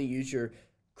you're going to use your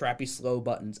crappy slow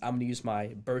buttons. I'm going to use my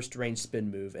burst range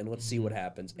spin move, and let's see what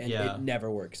happens. And Yeah. it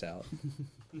never works out.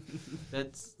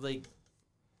 that's like,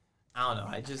 I don't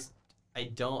know. I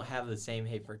don't have the same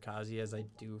hate for Kazuya as I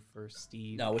do for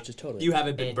Steve. No, which is totally. You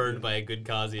haven't been And- burned by a good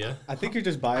Kazuya. I think you're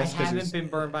just I biased because haven't been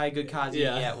burned by a good Kazuya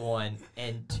Yeah. yet, one.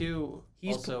 And two,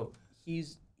 You play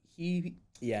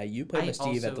with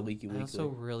Steve at the Leaky I Weekly. also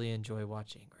really enjoy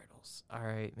watching Riddles. All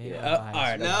right, maybe Yeah. I'm All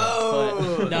right, biased.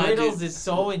 No! But No, Riddles dude. is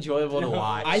so enjoyable to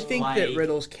watch. I think that Like,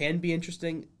 riddles can be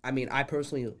interesting. Me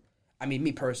personally,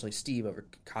 Steve over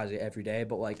Kazuya every day,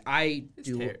 but like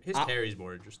His Terry's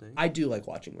more interesting. I do like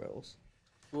watching riddles.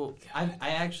 Well, I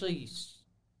actually,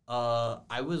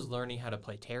 I was learning how to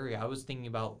play Terry. I was thinking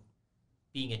about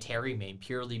being a Terry main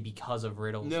purely because of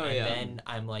Riddles. No, and yeah. then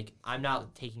I'm like, I'm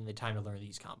not taking the time to learn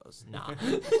these combos. Nah.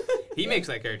 He makes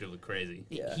that character look crazy.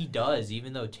 Yeah. He does,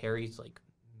 even though Terry's like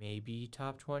maybe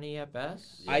top 20 at best.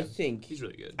 I think He's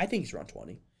really good. I think he's around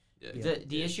 20. Yeah.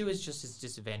 The issue is just his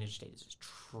disadvantage state is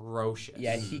atrocious.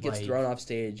 Yeah, he gets Like, thrown off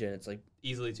stage, and it's like,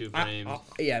 Easily 2 frames.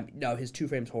 his 2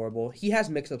 frames horrible. He has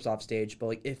mix-ups off stage, but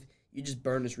like if you just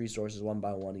burn his resources one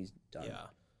by one, he's done. Yeah.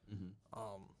 Mhm.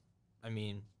 I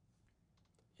mean,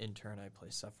 in turn, I play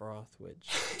Sephiroth,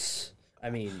 which I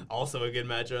mean, Also a good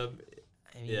matchup.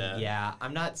 I mean, Yeah. yeah.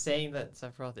 I'm not saying that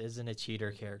Sephiroth isn't a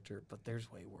cheater character, but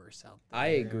there's way worse out there. I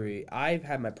agree. I've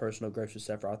had my personal gripes with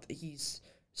Sephiroth. He's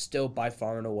still by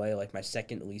far and away like my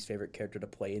second least favorite character to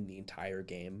play in the entire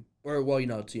game, or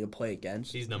to play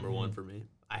against. He's number 1 for me.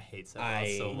 I hate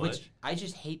Sephiroth so much. Which I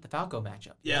just hate the Falco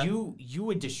matchup. Yeah. You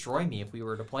would destroy me if we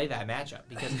were to play that matchup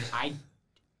because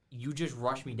you just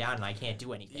rush me down and I can't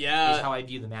do anything. Yeah. Is how I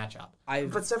view the matchup.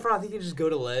 But Sephiroth, he can just go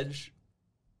to ledge,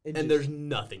 and there's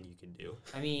nothing you can do.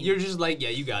 I mean, You're just like, yeah,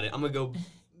 you got it. I'm going to go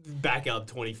back out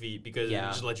 20 feet because Yeah.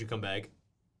 just let you come back.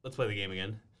 Let's play the game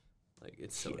again. Like,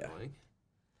 it's so Yeah. annoying.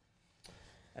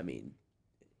 I mean,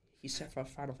 he's Sephiroth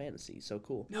Final Fantasy. So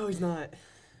cool, No, he's not.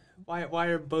 Why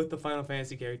are both the Final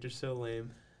Fantasy characters so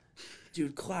lame?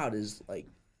 dude. Cloud is like,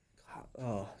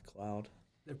 Cloud.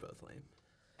 They're both lame.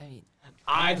 I mean,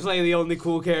 I play the only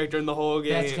cool character in the whole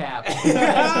game. that's cap.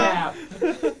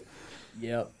 That's cap.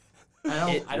 Yep.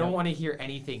 I don't want to hear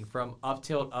anything from up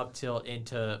tilt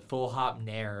into full hop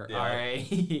nair. Yeah. All right.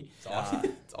 It's awesome.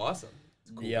 It's awesome.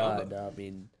 It's a cool combo. No, I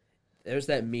mean, there's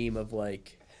that meme of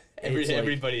like, it's like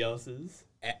Everybody else's.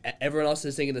 everyone else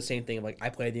is thinking the same thing. Like, I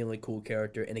play the only cool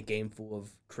character in a game full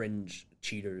of cringe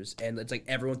cheaters, and it's like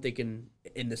everyone thinking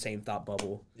in the same thought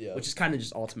bubble, which is kind of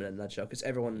just ultimate in a nutshell, because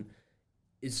everyone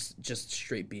is just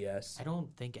straight BS. I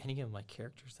don't think any of my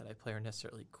characters that I play are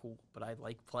necessarily cool, but I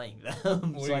like playing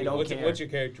them, so I don't care. What's your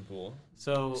character pool?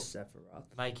 So Sephiroth.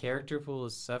 my character pool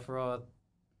is Sephiroth.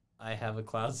 I have a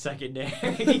Cloud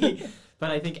secondary, but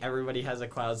I think everybody has a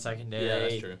Cloud secondary. Yeah,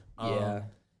 that's true. Yeah.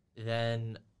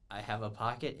 Then I have a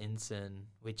Pocket Ensign,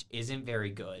 which isn't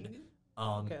very good.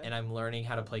 Okay. And I'm learning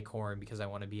how to play Corrin because I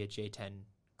want to be a J10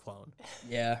 clone.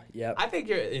 Yeah. I think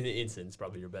your Ensign's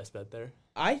probably your best bet there.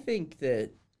 I think that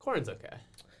Corrin's okay.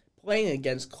 playing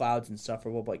against Clouds and stuff,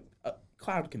 or like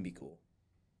Cloud can be cool.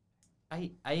 I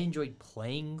enjoy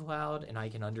playing Cloud, and I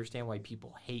can understand why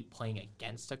people hate playing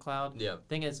against a Cloud. Yeah.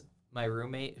 Thing is, my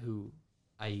roommate, who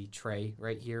Trey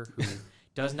right here, who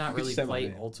does not really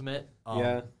play Ultimate,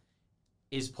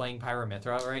 is playing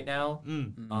Pyramithra right now.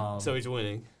 So he's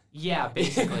winning. Yeah,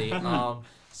 basically.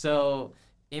 So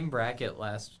in bracket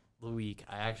last week,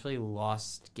 I actually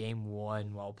lost game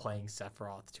 1 while playing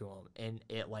Sephiroth to him, and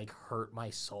it like hurt my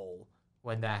soul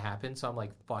when that happened. So I'm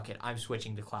like, fuck it, I'm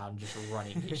switching to Cloud and just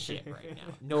running his shit right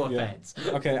now. No offense.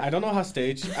 Okay, I don't know how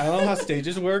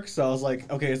stages work, so I was like,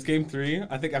 okay, it's game 3.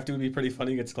 I think FD would be pretty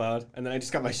funny against Cloud, and then I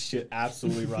just got my shit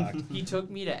absolutely rocked. He took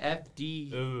me to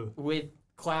FD with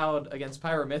Cloud against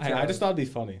Pyramithra. I just thought it'd be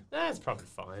funny. That's probably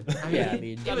fine. I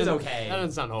mean, it was okay. That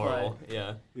doesn't sound horrible.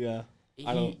 Yeah. Yeah.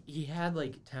 He had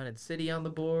like Town and City on the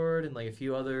board and like a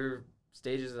few other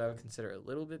stages that I would consider a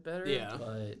little bit better. Yeah.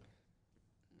 But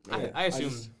I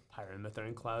assume Pyramithra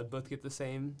and Cloud both get the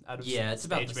same out of it's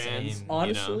about stage the bans. same.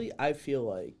 Honestly, I feel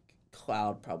like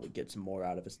Cloud probably gets more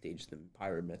out of a stage than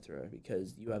Pyramithra,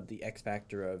 because you have the X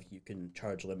factor of you can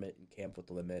charge limit and camp with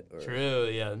the limit. Or True,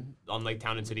 yeah. On like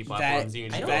Town and City platforms, you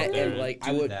can just go that up there. and like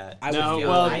I would feel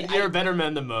well, like, you're a better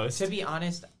man than most. To be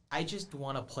honest, I just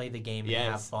want to play the game and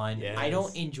have fun. Yes. I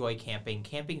don't enjoy camping.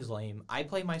 Camping's lame. I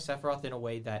play my Sephiroth in a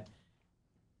way that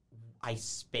I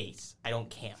space. I don't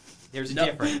camp. There's a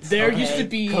difference. There used to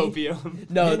be copium.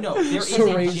 No, there is a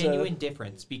Cereza. genuine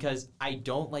difference, because I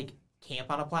don't like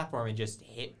camp on a platform and just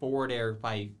hit forward air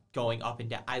by going up and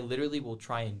down. I literally will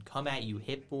try and come at you,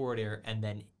 hit forward air, and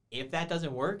then if that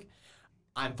doesn't work,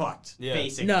 I'm fucked. Yeah.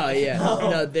 Basically.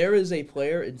 No, there is a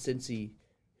player in Cincy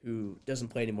who doesn't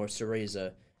play anymore,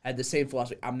 Cereza, had the same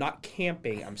philosophy. I'm not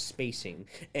camping, I'm spacing.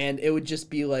 And it would just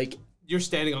be like, You're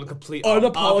standing on complete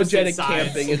unapologetic opposite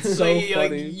sides. camping. It's so like,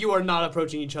 funny. You are not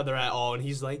approaching each other at all, and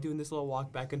he's like doing this little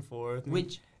walk back and forth. And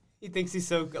Which he thinks he's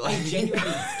so good. I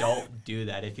genuinely don't do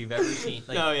that. If you've ever seen,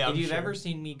 like, I'm if you've sure. ever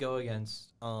seen me go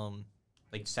against,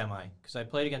 like Semi, because I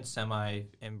played against Semi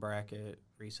in bracket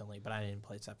recently, but I didn't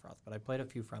play Sephiroth. But I played a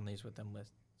few friendlies with him with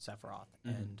Sephiroth,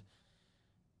 and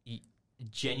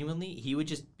genuinely, he would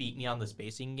just beat me on the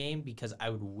spacing game because I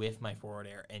would whiff my forward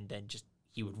air, and then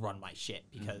he would run my shit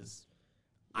because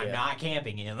I'm not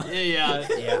camping him. Yeah.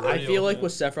 I feel like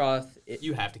with Sephiroth,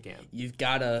 you have to camp, you've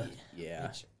gotta,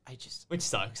 which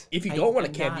sucks. If you don't want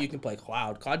to camp, you can play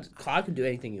Cloud. Cloud can do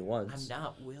anything he wants. I'm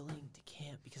not willing to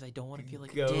camp because I don't want to feel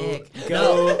like Go- a dick.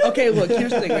 No, okay, look,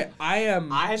 here's the thing, right?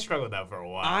 I struggled with that for a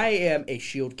while. I am a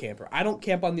shield camper. I don't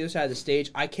camp on the other side of the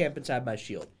stage. I camp inside my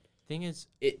shield. Thing is,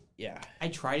 I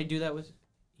try to do that with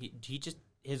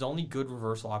his only good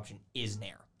reversal option is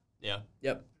Nair. Yeah.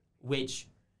 Yep. Which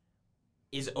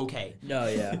is okay. No,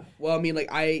 yeah. Well, I mean,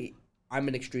 like, I'm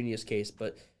an extraneous case,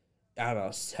 but I don't know.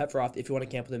 Sephiroth, if you want to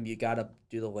camp with him, you gotta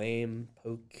do the lame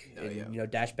poke and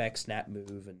dash back, snap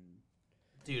move, and.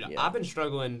 Dude, I've been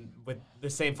struggling with the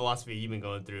same philosophy you've been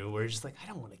going through, where you're just like, I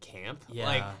don't want to camp. Yeah.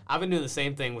 Like, I've been doing the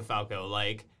same thing with Falco.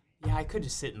 Like, yeah, I could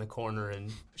just sit in the corner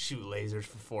and shoot lasers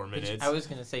for 4 minutes. I was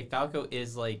gonna say Falco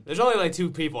is like. There's only like 2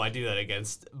 people I do that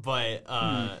against, but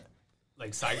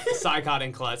like Psychot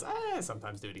and Klutz, I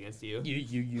sometimes do it against you.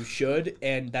 You should,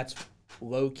 and that's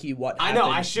low key what I happened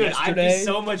know I should. yesterday. I'd be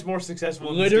so much more successful.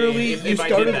 In Literally, this game if you I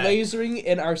did started that. lasering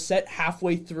in our set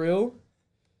halfway through,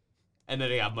 and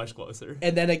then it got much closer.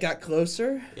 and then it got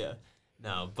closer. Yeah,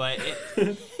 no, but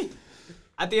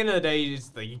at the end of the day, you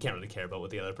just you can't really care about what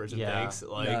the other person thinks.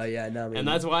 Like, No, I mean, and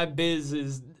that's why Biz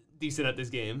is decent at this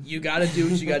game. you gotta do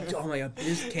what you gotta do. Oh my god,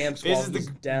 Biz camps Biz while is he's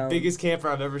the down. biggest camper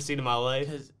I've ever seen in my life.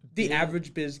 Because The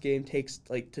average Biz game takes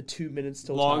like to 2 minutes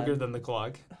till Longer time. than the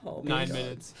clock. Oh, 9 God.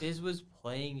 minutes. Biz was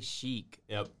playing Sheik.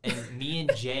 Yep. And me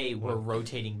and Jay were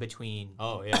rotating between.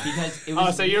 Oh, yeah. Because it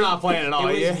was so you're not playing at all,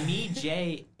 It yeah? was me,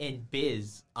 Jay, and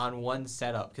Biz on one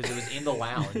setup because it was in the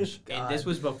lounge. And this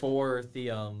was before the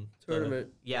Tournament.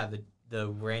 The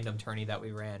random tourney that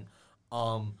we ran.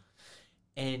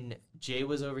 And Jay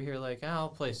was over here like, I'll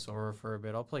play Sora for a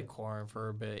bit. I'll play Corrin for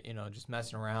a bit, just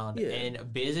messing around. Yeah.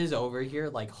 And Biz is over here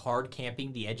like hard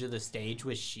camping the edge of the stage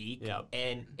with Sheik. Yep.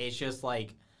 And it's just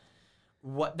like,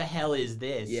 what the hell is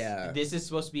this? Yeah. This is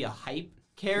supposed to be a hype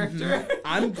character.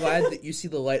 I'm glad that you see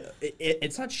the light.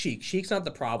 It's not Sheik. Sheik's not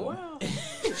the problem.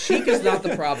 Sheik is not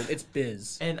the problem. It's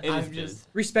Biz. And It is I'm Biz. just...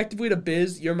 Respectively to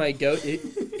Biz, you're my goat.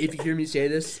 If you hear me say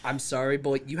this, I'm sorry, but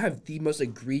like you have the most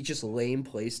egregious lame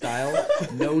play style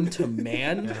known to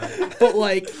man.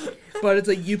 But it's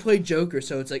like you play Joker,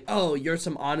 so it's like, oh, you're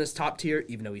some honest top tier,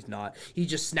 even though he's not. He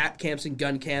just snap camps and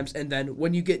gun camps, and then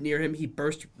when you get near him, he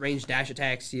burst range dash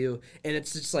attacks you, and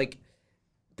it's just like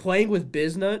playing with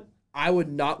Biznut. I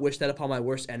would not wish that upon my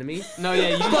worst enemy. No,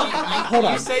 yeah, Hold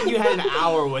on. you said you had an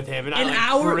hour with him, and An I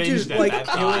hour, cringed dude, at like, that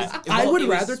it was- thought. I would it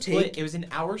was rather split- take- It was an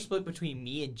hour split between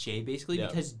me and Jay, basically, Yep.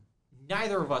 because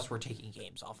neither of us were taking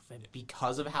games off of him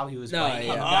because of how he was No, playing.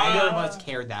 yeah. Neither of us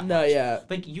cared that No, much. yeah.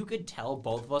 Like, you could tell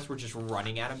both of us were just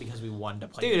running at him because we wanted to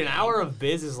play. Dude, the an game. hour of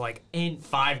Biz is like in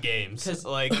 5 games. Because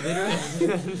Like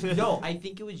literally, no, I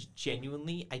think it was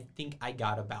genuinely. I think I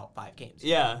got about 5 games.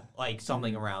 Yeah. Like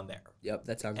something around there. Yep,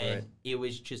 that sounds And right. it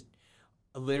was just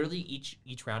literally each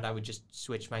round I would just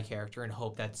switch my character and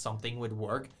hope that something would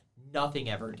work. Nothing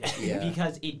ever did. Yeah.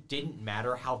 Because it didn't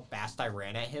matter how fast I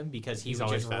ran at him because He's would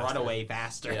always just run faster. away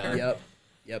faster.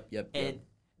 Yeah. Yep. And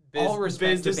Biz, all respect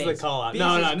Biz to just the Biz. call out. Biz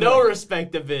No, is no good.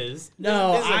 respect to Biz.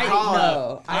 No, Biz is a call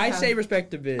out. I say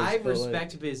respect to Biz. I but, like,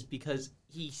 respect Biz because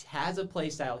he has a play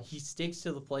style. He sticks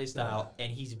to the play style,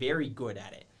 and he's very good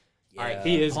at it. All right, Yeah.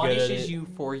 He is good at punishes it. you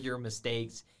for your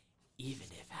mistakes, even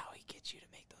if how he gets you to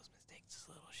make those mistakes is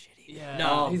a little shitty. Yeah.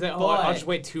 No, He's like, but- I'll just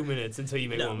wait 2 minutes until you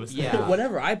make No, one mistake. yeah.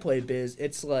 Whenever I play Biz,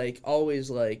 it's like always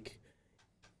like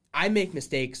I make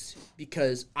mistakes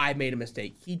because I made a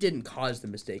mistake. He didn't cause the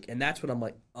mistake, and that's when I'm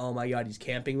like, oh my god, he's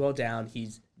camping well down.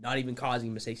 He's not even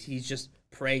causing mistakes. He's just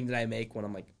praying that I make one.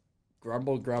 I'm like,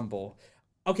 grumble.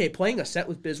 Okay, playing a set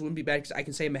with Biz wouldn't be bad because I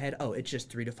can say in my head, oh, it's just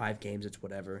 3 to 5 games. It's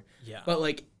whatever. Yeah. But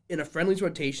like in a friendlies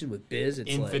rotation with Biz, it's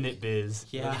Infinite Biz.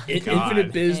 Yeah. like God.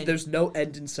 infinite Biz. And There's no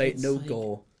end in sight, it's no like-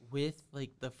 goal. With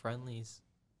like the friendlies,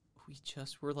 we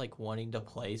just were like wanting to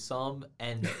play some,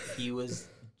 and he was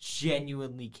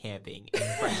genuinely camping in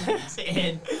friendlies.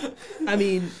 And I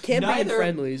mean, camping in neither-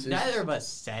 friendlies is neither of us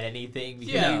said anything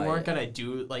because Yeah. we weren't gonna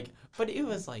do like. But it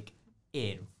was like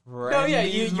in friendlies. No, yeah,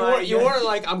 you my- weren't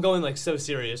like, I'm going like so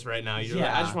serious right now. You're like,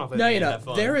 I Yeah. just want to play No, the you game and know, have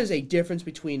fun. there is a difference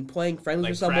between playing friendlies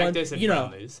Like with someone. practice and you know,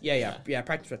 friendlies. yeah,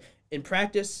 practice. In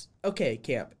practice, okay,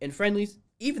 camp. In friendlies,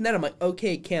 even then, I'm like,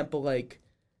 okay, camp, but like,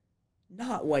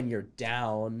 not when you're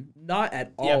down, not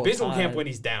at all. Yeah, Biz will time. camp when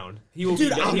he's down. He will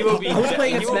Dude, be. I- He will be. I was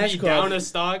playing at he will Smash be Club. down a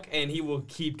stock, and he will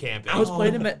keep camping. I was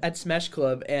playing him at Smash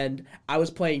Club, and I was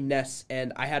playing Ness,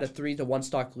 and I had a 3-1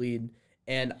 stock lead,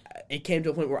 and it came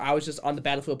to a point where I was just on the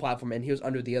battlefield platform, and he was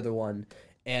under the other one,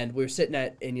 and we were sitting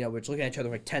we're just looking at each other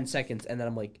for like 10 seconds, and then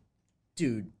I'm like,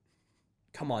 dude,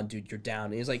 come on, dude, you're down.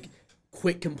 And he's like,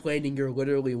 quit complaining, you're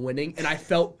literally winning, and I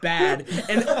felt bad,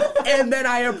 and then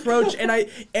I approached, and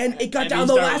it got And down you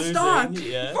the start last losing. stock.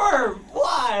 Yeah. Phirb,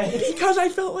 why? Because I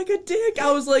felt like a dick.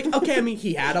 I was like, okay, I mean,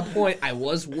 he had a point. I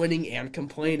was winning and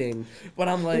complaining, but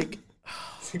I'm like,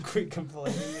 Quit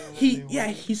complaining.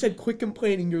 he said, quit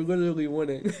complaining, you're literally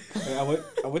winning. I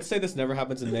would say this never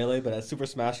happens in Melee, but at Super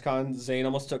Smash Con, Zane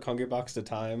almost took Hungrybox to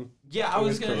time. Yeah, I It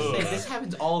was was gonna crazy. say this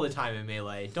happens all the time in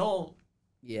Melee. Don't.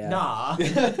 Yeah. Nah.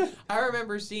 I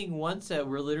remember seeing one set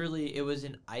where literally it was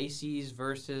an Ices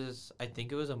versus I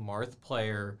think it was a Marth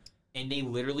player, and they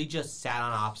literally just sat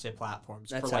on opposite platforms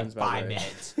That for like sounds about 5 right.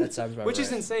 minutes. That sounds about Which right.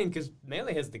 is insane because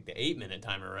Melee has like the 8-minute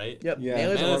timer, right? Yep. Yeah.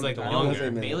 Melee's a Melee's long like the time.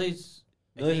 longer. Melee's.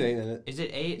 I Melee's think- ain't in it. Is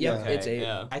it 8? Yep, Okay. it's 8.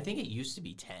 Yeah. I think it used to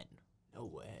be 10. No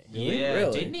way. Yeah,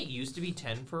 Really? didn't it used to be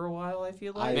 10 for a while? I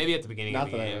feel I- like. Maybe at the beginning Not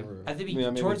of the that I game. remember. At the Yeah,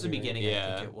 maybe towards the it's beginning,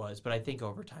 Yeah. I think it was, but I think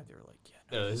over time they were like,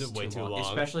 yeah, No, this is way too long.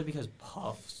 especially because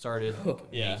Puff started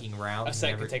Yeah. making rounds. A and set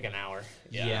every- could take an hour.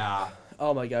 Yeah.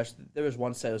 Oh my gosh, there was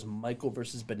one set, it was Michael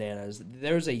versus Bananas.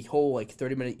 There's a whole like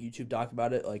 30-minute YouTube doc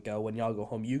about it. Like when y'all go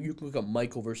home, you can look up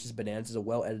Michael versus Bananas. It's a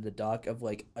well-edited doc of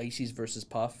like Ices versus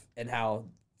Puff and how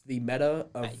the meta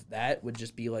of that would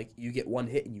just be like you get one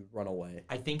hit and you run away.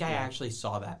 I think I actually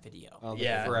saw that video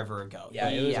Yeah. forever ago. Yeah,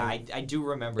 it was I do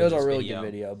remember It was this a really video.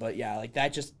 good video, but yeah, like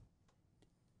that just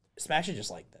Smash is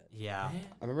just like that. Yeah.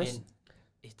 I remember. And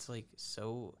it's like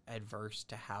so adverse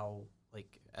to how, like,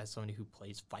 as somebody who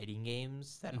plays fighting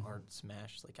games that aren't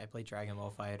Smash, like I play Dragon Ball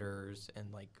Fighters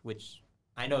and like, which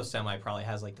I know Semi probably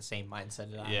has like the same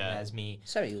mindset as me.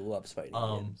 Semi loves fighting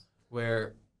games.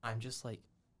 Where I'm just like,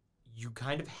 you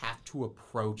kind of have to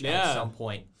approach at some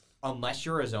point, unless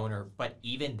you're a zoner. But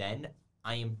even then,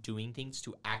 I am doing things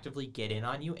to actively get in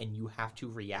on you, and you have to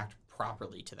react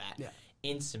properly to that. Yeah.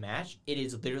 In Smash, it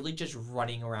is literally just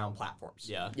running around platforms.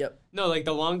 Yeah. Yep. No, like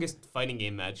the longest fighting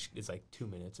game match is like 2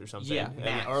 minutes or something. Yeah,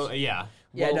 max. Yeah.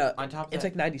 Yeah, Well, no, on top of it's that,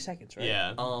 like 90 seconds, right?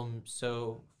 Yeah.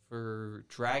 So for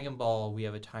Dragon Ball, we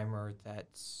have a timer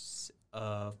that's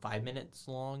 5 minutes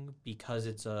long because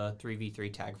it's a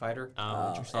 3v3 tag fighter.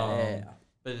 Interesting. Yeah.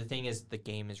 But the thing is, the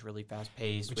game is really fast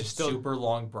paced Which with is still- super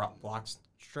long block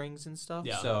strings and stuff.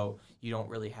 Yeah. So you don't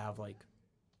really have like,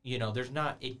 there's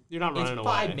not. You're not running It's away.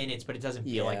 5 minutes, but it doesn't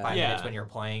feel like 5 Yeah. minutes when you're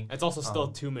playing. It's also still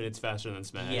 2 minutes faster than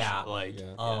Smash. Yeah. Like,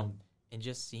 And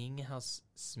just seeing how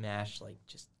Smash like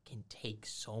just can take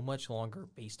so much longer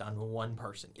based on one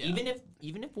person. Yeah.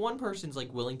 Even if one person's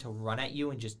like willing to run at you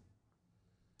and just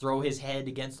throw his head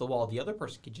against the wall, the other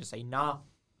person could just say nah.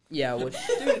 Yeah, which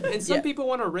dude, and some Yeah. people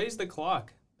want to raise the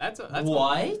clock. That's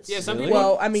What? Yeah, some Really? people.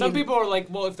 Well, I mean- some people are like,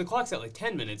 well, if the clock's at like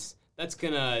 10 minutes, that's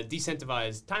gonna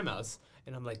decentivize timeouts.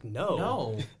 And I'm like,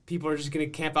 no. People are just gonna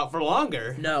camp out for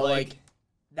longer. no, like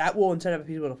that will incentivize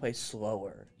people to play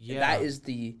slower. Yeah. And that is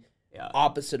the Yeah.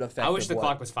 opposite effect. I wish of the what-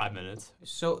 clock was 5 minutes.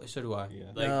 So do I. Yeah.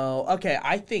 Like, No, okay,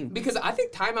 I think because I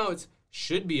think timeouts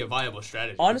should be a viable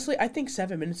strategy. honestly, I think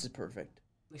 7 minutes is perfect.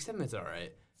 Like 7 minutes, all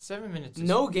right. 7 minutes. Is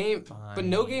No game, fine. but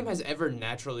no game has ever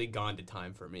naturally gone to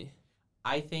time for me.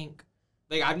 I think.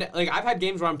 Like I've had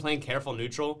games where I'm playing careful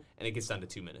neutral and it gets down to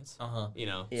 2 minutes. You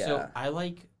know. Yeah. So I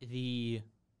like the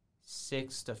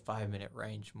 6 to 5 minute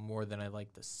range more than I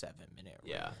like the 7 minute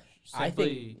range. Yeah. I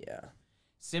think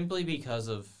Simply because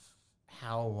of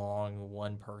how long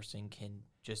one person can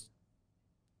just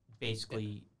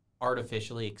basically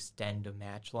artificially extend a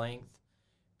match length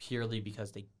purely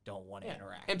because they don't want to Yeah.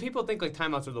 interact. And people think like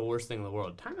timeouts are the worst thing in the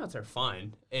world. Timeouts are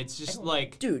fine. It's just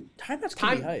like dude, timeouts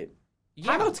can be Time- hype.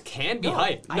 timeouts can be No,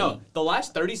 hype. I- No, the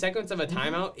last 30 seconds of a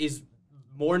timeout is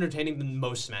more entertaining than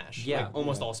most Smash. Yeah. Like,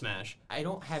 almost all Smash. I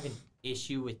don't have an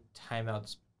issue with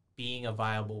timeouts being a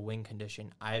viable win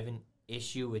condition. I have an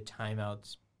issue with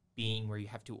timeouts being where you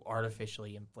have to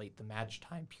artificially inflate the match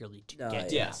time purely to No, get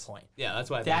to yes. that point. Yeah, that's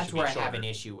why I think it That's should be where I have shorter. an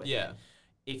issue with Yeah. it.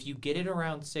 If you get it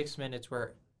around 6 minutes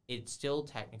where it still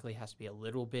technically has to be a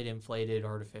little bit inflated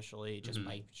artificially just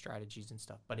by strategies and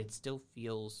stuff, but it still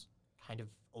feels kind of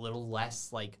a little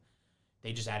less like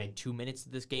they just added 2 minutes to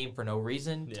this game for no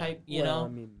reason type, you Well, know? I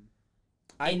mean,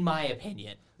 in my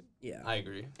opinion. yeah. I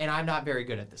agree. And I'm not very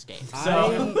good at this game. So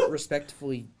I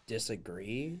respectfully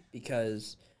disagree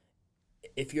because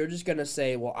if you're just gonna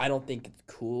say, "Well, I don't think it's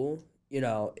cool,"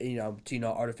 to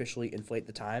artificially inflate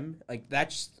the time, like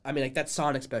that's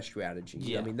Sonic's best strategy.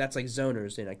 Yeah. I mean, that's like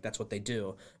zoners, and like that's what they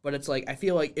do. But it's like I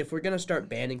feel like if we're gonna start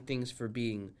banning things for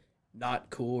being not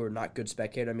cool or not good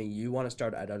spectator, I mean, you want to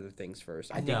start at other things first.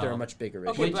 I think they're a No. much bigger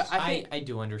Okay, issue. which but I think- I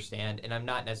do understand, and I'm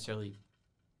not necessarily,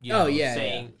 Yeah,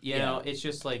 saying, yeah. it's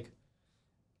just like,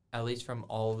 at least from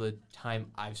all the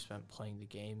time I've spent playing the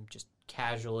game, just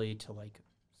casually to like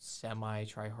semi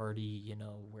try-hardy,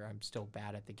 where I'm still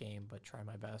bad at the game but try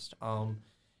my best.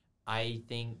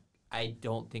 I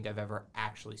don't think I've ever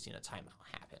actually seen a timeout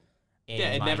happen. In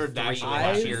Yeah, it my never 3+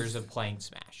 actually- years of playing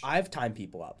Smash. I've timed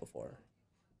people out before.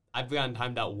 I've gotten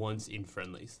timed out once in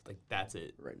friendlies. Like, that's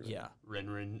it. Right. Yeah.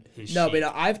 Ren, his No, sheet. but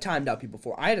no, I've timed out people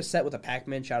before. I had a set with a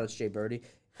Pac-Man. Shout out to Jay Birdie.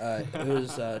 It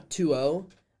was 2-0.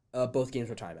 Both games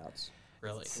were timeouts.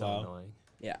 Really. so Wow. annoying.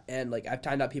 Yeah, and like I've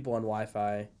timed out people on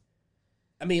Wi-Fi.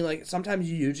 I mean, like sometimes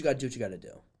you just gotta do what you gotta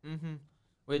do. Mm-hmm.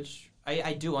 Which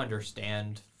I do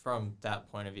understand from that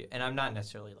point of view. And I'm not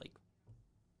necessarily like,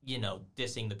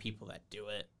 dissing the people that do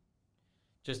it.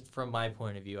 Just from my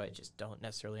point of view, I just don't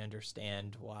necessarily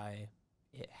understand why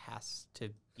it has to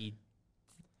be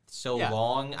so Yeah.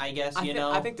 long, I guess,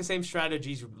 I think the same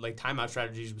strategies, like timeout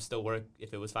strategies, would still work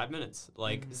if it was 5 minutes.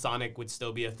 Like, Sonic would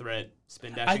still be a threat,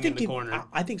 spin dashing in the corner.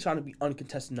 I think Sonic would be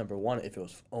uncontested #1 if it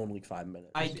was only 5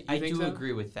 minutes. I think do so?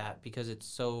 agree with that because it's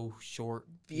so short,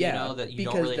 Yeah, that you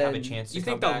don't because really have a then- chance to You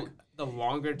come think back. the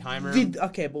longer timer...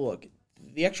 Okay, but look,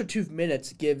 the extra 2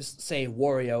 minutes gives, say,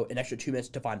 Wario an extra 2 minutes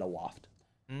to find a loft.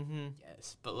 Mm-hmm.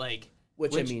 Yes, but like...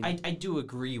 Which I Which mean, I do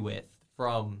agree with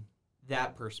from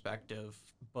that perspective,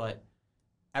 but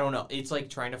I don't know. It's like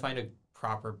trying to find a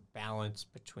proper balance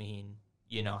between,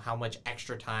 how much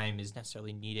extra time is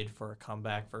necessarily needed for a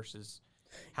comeback versus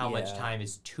how much Yeah. time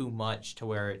is too much to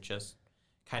where it just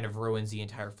kind of ruins the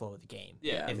entire flow of the game.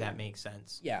 Yeah, if that makes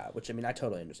sense. Yeah, which I mean, I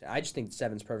totally understand. I just think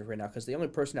 7's perfect right now because the only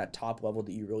person at top level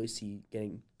that you really see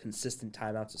getting consistent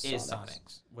timeouts is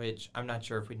Sonics, which I'm not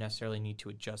sure if we necessarily need to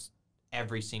adjust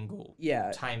every single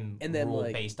time and then, rule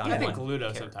like, based on I think one Gluto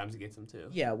character. sometimes gets them too.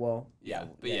 Yeah, well,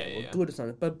 Gluto's on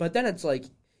it. But then it's like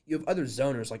you have other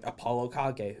zoners like Apollo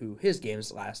Kage, who his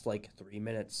games last like 3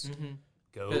 minutes. Mm-hmm.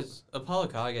 Go. Because Apollo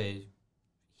Kage,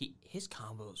 his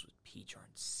combos with Peach are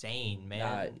insane,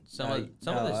 man. Some of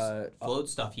the float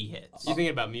stuff he hits. You thinking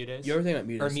about Mutes? You're thinking about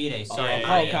Mutes. Or Mide, sorry.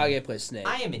 Apollo Kage plays Snake.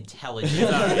 I am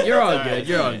intelligent. You're all good.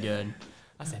 You're all good.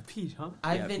 I said Peach, huh?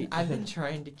 I've been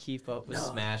trying to keep up with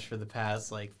Smash for the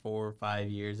past like 4 or 5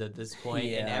 years at this point,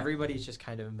 and everybody's just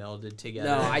kind of melded together.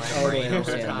 No, I totally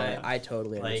understand time. that. I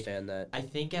totally understand that. I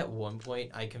think at one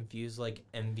point I confused like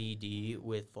MVD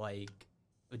with like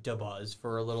Dabuzz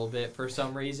for a little bit for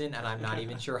some reason, and I'm not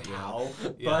even sure how.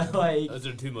 But like, those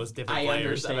are 2 most different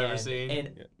players I've ever seen.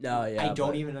 And I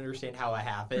don't even understand how it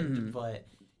happened, but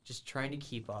just trying to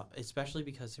keep up, especially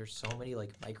because there's so many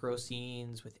like micro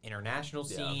scenes with international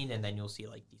scene, and then you'll see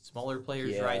like these smaller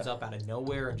players rise up out of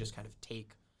nowhere and just kind of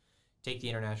take the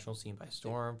international scene by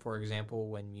storm. For example,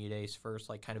 when Mutes first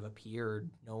like kind of appeared,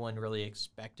 no one really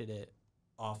expected it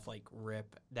off like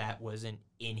rip that wasn't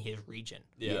in his region.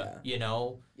 You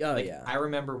know? I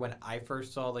remember when I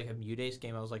first saw like a Mutes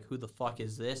game, I was like, who the fuck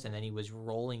is this? And then he was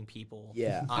rolling people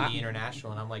on the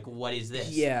international, and I'm like, what is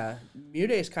this? Yeah.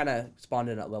 Mutes kind of spawned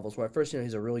in at levels where at first,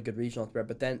 he's a really good regional threat,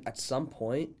 but then at some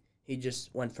point he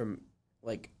just went from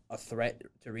like a threat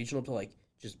to regional to like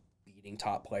just beating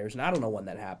top players. And I don't know when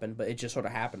that happened, but it just sort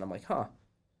of happened. I'm like, huh,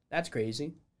 that's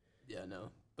crazy. Yeah, no.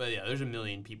 But yeah, there's a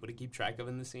million people to keep track of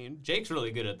in the scene. Jake's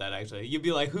really good at that, actually. You'd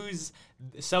be like, who's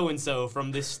so-and-so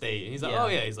from this state? And he's like, oh,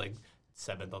 yeah. He's like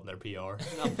 7th on their PR.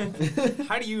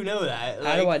 How do you know that?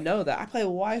 How do I know that? I play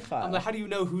Wi-Fi. I'm like, how do you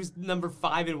know who's number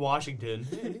 5 in Washington?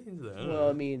 Like, well,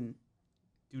 I mean...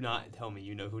 Do not tell me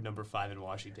you know who number 5 in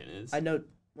Washington is. I know,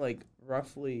 like,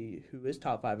 roughly who is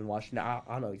top 5 in Washington. I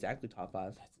don't know exactly top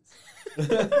 5.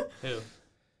 Who?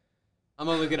 I'm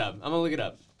going to look it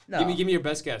up. No. Give me your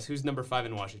best guess. Who's number 5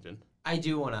 in Washington? I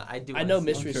know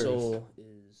Mystery Soul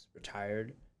is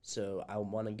retired, so I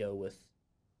want to go with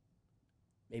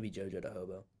maybe JoJo the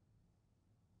Hobo.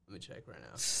 Let me check right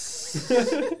now.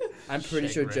 I'm pretty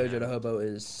sure JoJo the Hobo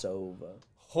is Sova.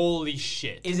 Holy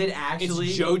shit! Is it actually?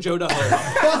 It's JoJo the Hobo.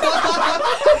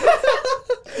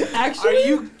 Actually, are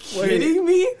you kidding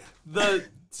me? The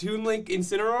Toon Link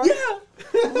Incineroar? Yeah.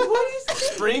 What is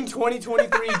this? Spring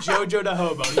 2023 JoJo the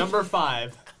Hobo, number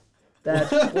 5.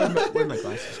 Where'd my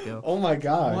glasses go? Oh my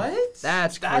god. What?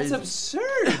 That's crazy. That's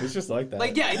absurd. It's just like that.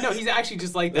 Like, yeah, no, he's actually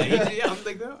just like that. I'm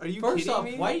like, are you First kidding off,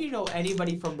 me? why do you know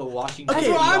anybody from the Washington? That's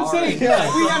what I'm saying.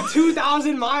 Yeah. We have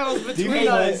 2,000 miles between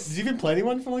us. Do you even play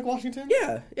anyone from like Washington?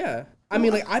 Yeah. I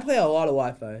mean, like, I play a lot of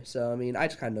Wi-Fi, so I mean, I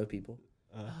just kind of know people.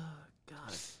 God.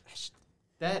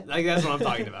 That's what I'm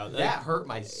talking about. That hurt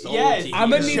my soul. Yes,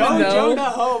 I'm gonna need to know. the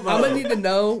Hobo. I'm gonna need to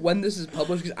know when this is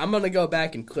published because I'm gonna go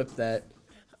back and clip that.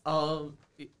 About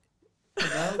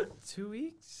 2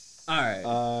 weeks. All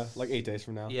right. Like 8 days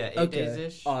from now. Yeah, 8 days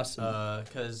ish. Awesome.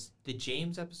 Because the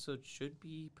James episode should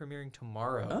be premiering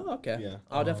tomorrow. Oh, okay. Yeah.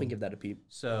 I'll definitely give that a peep.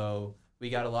 So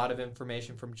we got a lot of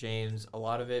information from James. A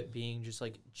lot of it being just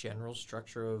like general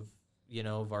structure of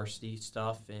varsity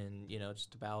stuff and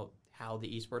just about how the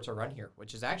esports are run here,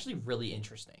 which is actually really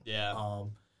interesting. Yeah.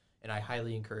 And I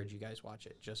highly encourage you guys watch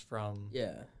it. Just from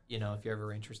if you're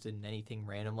ever interested in anything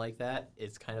random like that,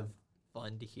 it's kind of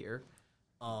fun to hear.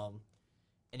 And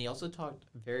he also talked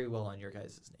very well on your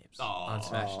guys' names on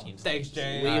Smash Teams. Thanks,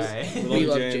 James. We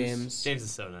love James. James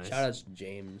is so nice. Shout out to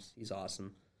James. He's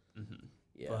awesome. Mm-hmm.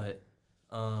 Yeah. But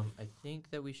I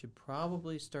think that we should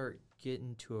probably start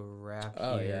getting to a wrap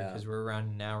here because we're around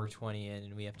an hour 20 in,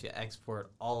 and we have to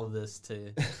export all of this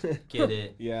to get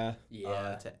it.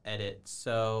 To edit.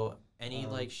 So any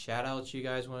shout outs you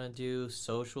guys want to do,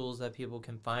 socials that people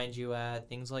can find you at,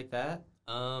 things like that?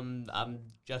 I'm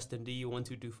Justin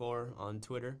D1224 on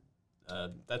Twitter.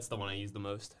 That's the one I use the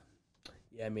most.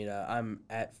 Yeah, I mean, I'm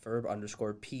at Phirb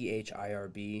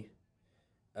 _PHIRB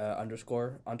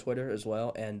 _ on Twitter as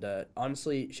well. And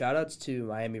honestly, shout outs to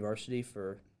Miami Varsity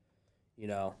for,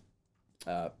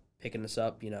 picking us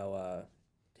up,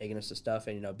 taking us to stuff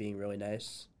and, being really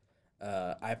nice.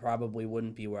 I probably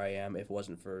wouldn't be where I am if it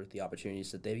wasn't for the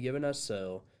opportunities that they've given us.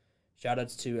 So shout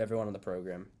outs to everyone on the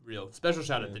program. Real special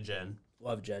shout out to Jen.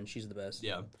 Love Jen. She's the best.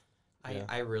 Yeah.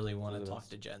 I really want to talk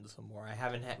to Jen some more. I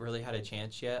haven't really had a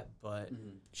chance yet, but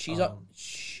she's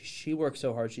she works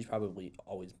so hard. She's probably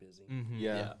always busy. Mm-hmm.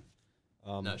 Yeah.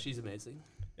 No, she's amazing.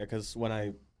 Yeah, because when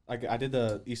I I did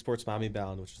the esports Miami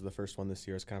Bound, which is the first one this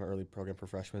year. It's kind of an early program for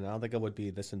freshmen. I don't think I would be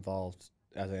this involved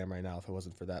as I am right now if it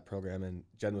wasn't for that program. And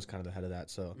Jen was kind of the head of that,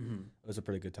 so it was a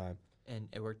pretty good time. And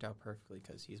it worked out perfectly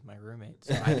because he's my roommate.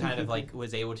 So I kind of like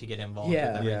was able to get involved with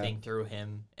everything through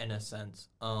him in a sense.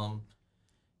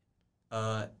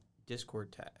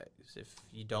 Discord tags, if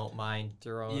you don't mind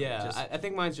throwing. Yeah, I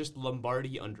think mine's just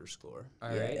Lombardi _. All yeah,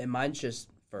 right. and mine's just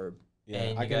Phirb. Yeah,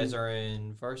 And you guys are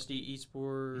in varsity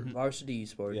esport. Varsity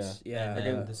esports. Yeah. And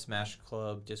then the Smash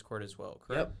Club Discord as well,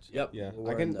 correct? Yep. Yeah, We're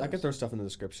I in can those. throw stuff in the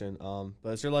description. But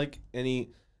is there like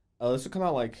any? This will come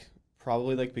out like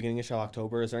probably like beginning of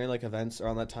October. Is there any like events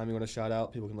around that time you want to shout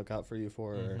out? People can look out for you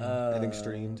for or anything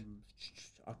streamed.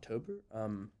 October.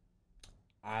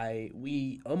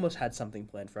 We almost had something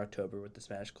planned for October with the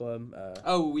Smash Club.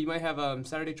 We might have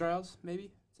Saturday trials,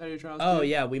 maybe? Saturday trials. Oh too?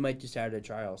 yeah, we might do Saturday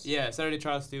trials. Yeah, Saturday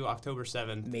trials due October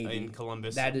 7th Maybe. in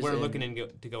Columbus. That is We're looking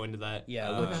to go into that.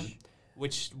 Yeah,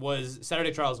 which was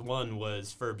Saturday Trials 1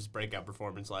 was Phirb's breakout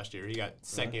performance last year. He got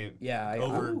second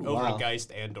over wow.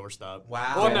 Geist and Doorstop.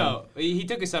 Wow. Well, no, he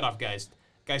took a set off Geist.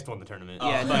 Geist won the tournament.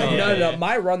 Yeah, no.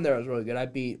 My run there was really good. I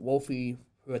beat Wolfie,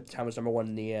 who at the time was number 1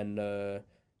 in the end.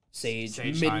 Sage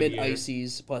mid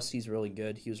Ices. Plus, he's really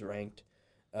good. He was ranked.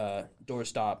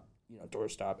 Doorstop,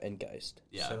 and Geist.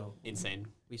 Yeah, So, insane.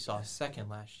 We saw second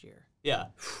last year. Yeah.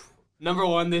 Number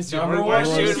 1 this year. Number We're one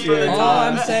shooting this for the year. top. All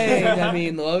I'm saying, I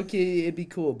mean, low key, it'd be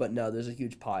cool, but no, there's a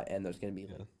huge pot, and there's gonna be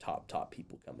like, top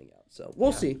people coming out. So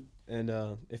we'll see. And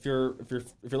if you're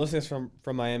listening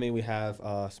from Miami, we have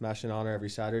Smash in Honor every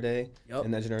Saturday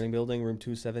in the engineering building, room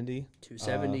 270.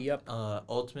 270. Yep.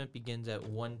 Ultimate begins at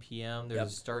 1 p.m. There's a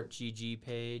Start GG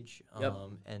page.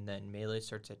 And then Melee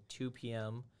starts at 2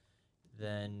 p.m.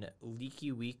 Then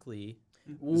Leaky Weekly.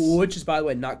 Which is, by the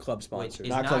way, not club sponsored. Is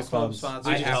Not club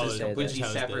sponsored. I have to say Which that.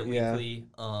 is separate Yeah. weekly.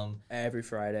 Every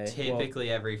Friday.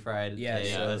 Typically every Friday. Yeah,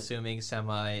 so- assuming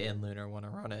Semi and Lunar want to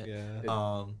run it.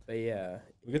 Yeah. But yeah,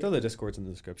 We can throw the Discords in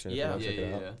the description. Yeah. If you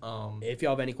want to check it out. if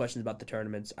y'all have any questions about the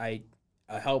tournaments, I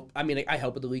help. I mean, I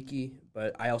help with the Leaky,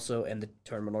 but I also am the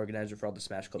tournament organizer for all the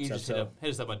Smash Club You can stuff. just hit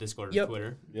us up on Discord or Yep.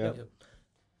 Twitter. Yeah.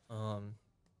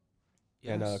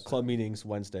 And yes. club meetings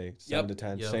Wednesday, 7 to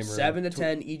 10. Yep. Same room. 7 to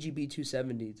 10 EGB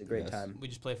 270. It's a great Yes. time. We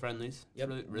just play friendlies. Yep.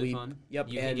 It's really fun. Yep.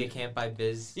 You can and get Camp by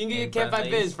Biz. You can get and Camp by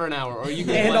friendlies. Biz for an hour, or you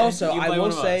can and play, also, you can I play will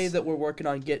one of say us. that we're working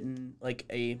on getting like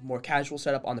a more casual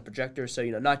setup on the projector. So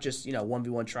not just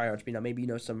 1v1 tryouts, but maybe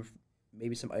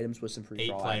some items with some free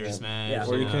for all. 8-player action. Smash. Yeah.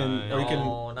 Or you can- or you can-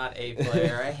 No, not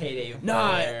 8-player. I hate 8-player.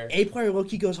 Nah, 8-player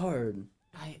low-key goes hard.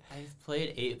 I've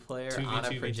played 8-player 2v2, on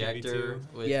a projector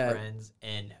 2v2. with Yeah. friends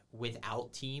and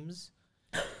without teams.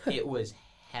 It was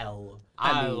hell.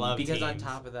 I love because on teams.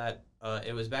 top of that,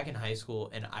 it was back in high school,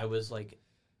 and I was like,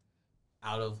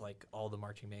 out of like all the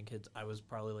marching band kids, I was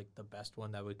probably like the best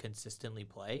one that would consistently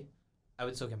play. I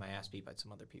would still get my ass beat by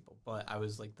some other people, but I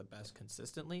was like the best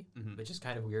consistently, which is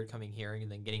kind of weird coming here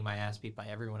and then getting my ass beat by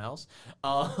everyone else.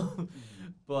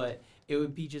 But it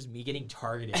would be just me getting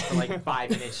targeted for like 5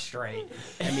 minutes straight.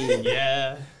 I mean,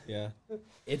 Yeah. Yeah.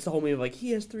 it's the whole meme of like,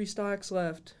 he has 3 stocks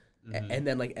left. And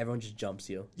then like everyone just jumps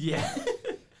you. Yeah.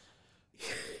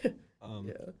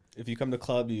 If you come to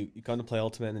club, you come to play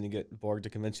Ultimate, and then you get Borg to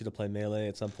convince you to play Melee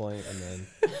at some point, and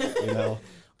then,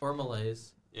 Or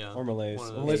Malays. Yeah. or Malays. One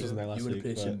of those Malays two. was in there last You want to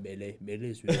week. play some But Melee? Melee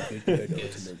is really good compared to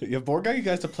Ultimate. yeah, Borg got you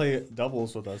guys to play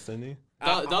doubles with us, didn't he?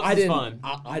 Dubs I was didn't, fun.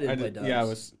 I didn't play Dubs. Yeah, it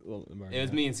was. It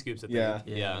was me and Scoops. I think. Yeah.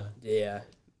 Yeah. Yeah.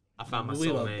 I found my We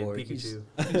soul, love man. Borg. Pikachu.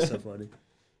 He's so funny.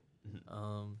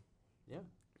 Yeah.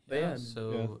 But yeah,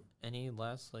 So, any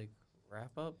last like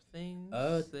wrap up things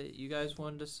that you guys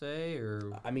wanted to say, or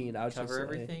I mean, I was cover just gonna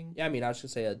say, everything? Yeah, I mean, I was gonna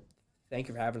say thank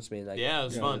you for having me. Like, Yeah, it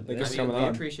was fun. Thank you for I coming mean, we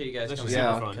on. appreciate you guys This coming was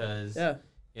out super fun. because Yeah.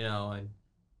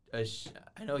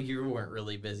 I know you weren't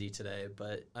really busy today,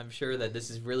 but I'm sure that this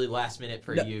is really last minute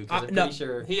for No, you because I'm no. pretty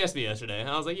sure. He asked me yesterday, and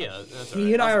I was like, "Yeah, that's all He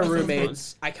right. and I are That sounds fun."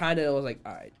 roommates. I kind of was like,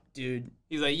 all right, dude,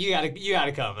 He's like, "You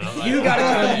gotta come." And I was like, you gotta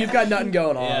come. You've got nothing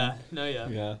going on. Yeah. No. Yeah.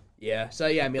 Yeah. Yeah. So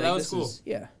yeah, I mean, That like, was this cool. is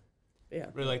yeah.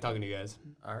 Really like talking to you guys.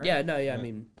 All right. Yeah. No. Yeah. Yeah. I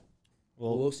mean,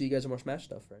 Well, we'll see you guys in more Smash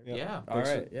stuff, right? Yeah. All thanks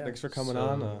right. For, Yeah. Thanks for coming So-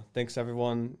 on. Thanks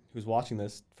everyone who's watching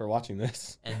this for watching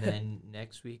this. And then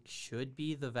next week should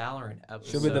be the Valorant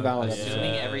episode. Should be the Valorant assuming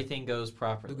episode. everything goes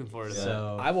properly. Looking forward to that.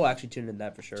 So I will actually tune in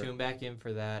that for sure. tune back in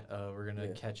for that. We're gonna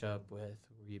Yeah. catch up with.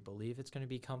 We believe it's gonna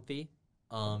be Comfy.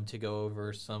 To go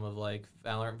over some of like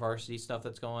Valorant varsity stuff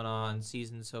that's going on,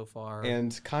 season so far.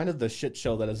 And kind of the shit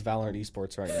show that is Valorant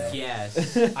esports right now.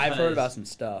 Yes, I've heard about because, some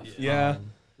stuff. Yeah.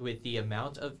 with the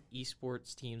amount of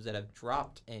esports teams that have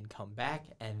dropped and come back,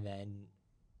 and then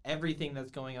everything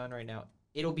that's going on right now,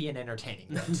 it'll be an entertaining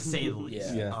one, to say the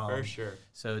least. Yeah. For sure.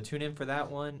 So tune in for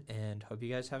that one, and hope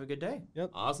you guys have a good day.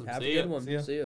 Awesome. Have See a ya. good one. See ya. See ya.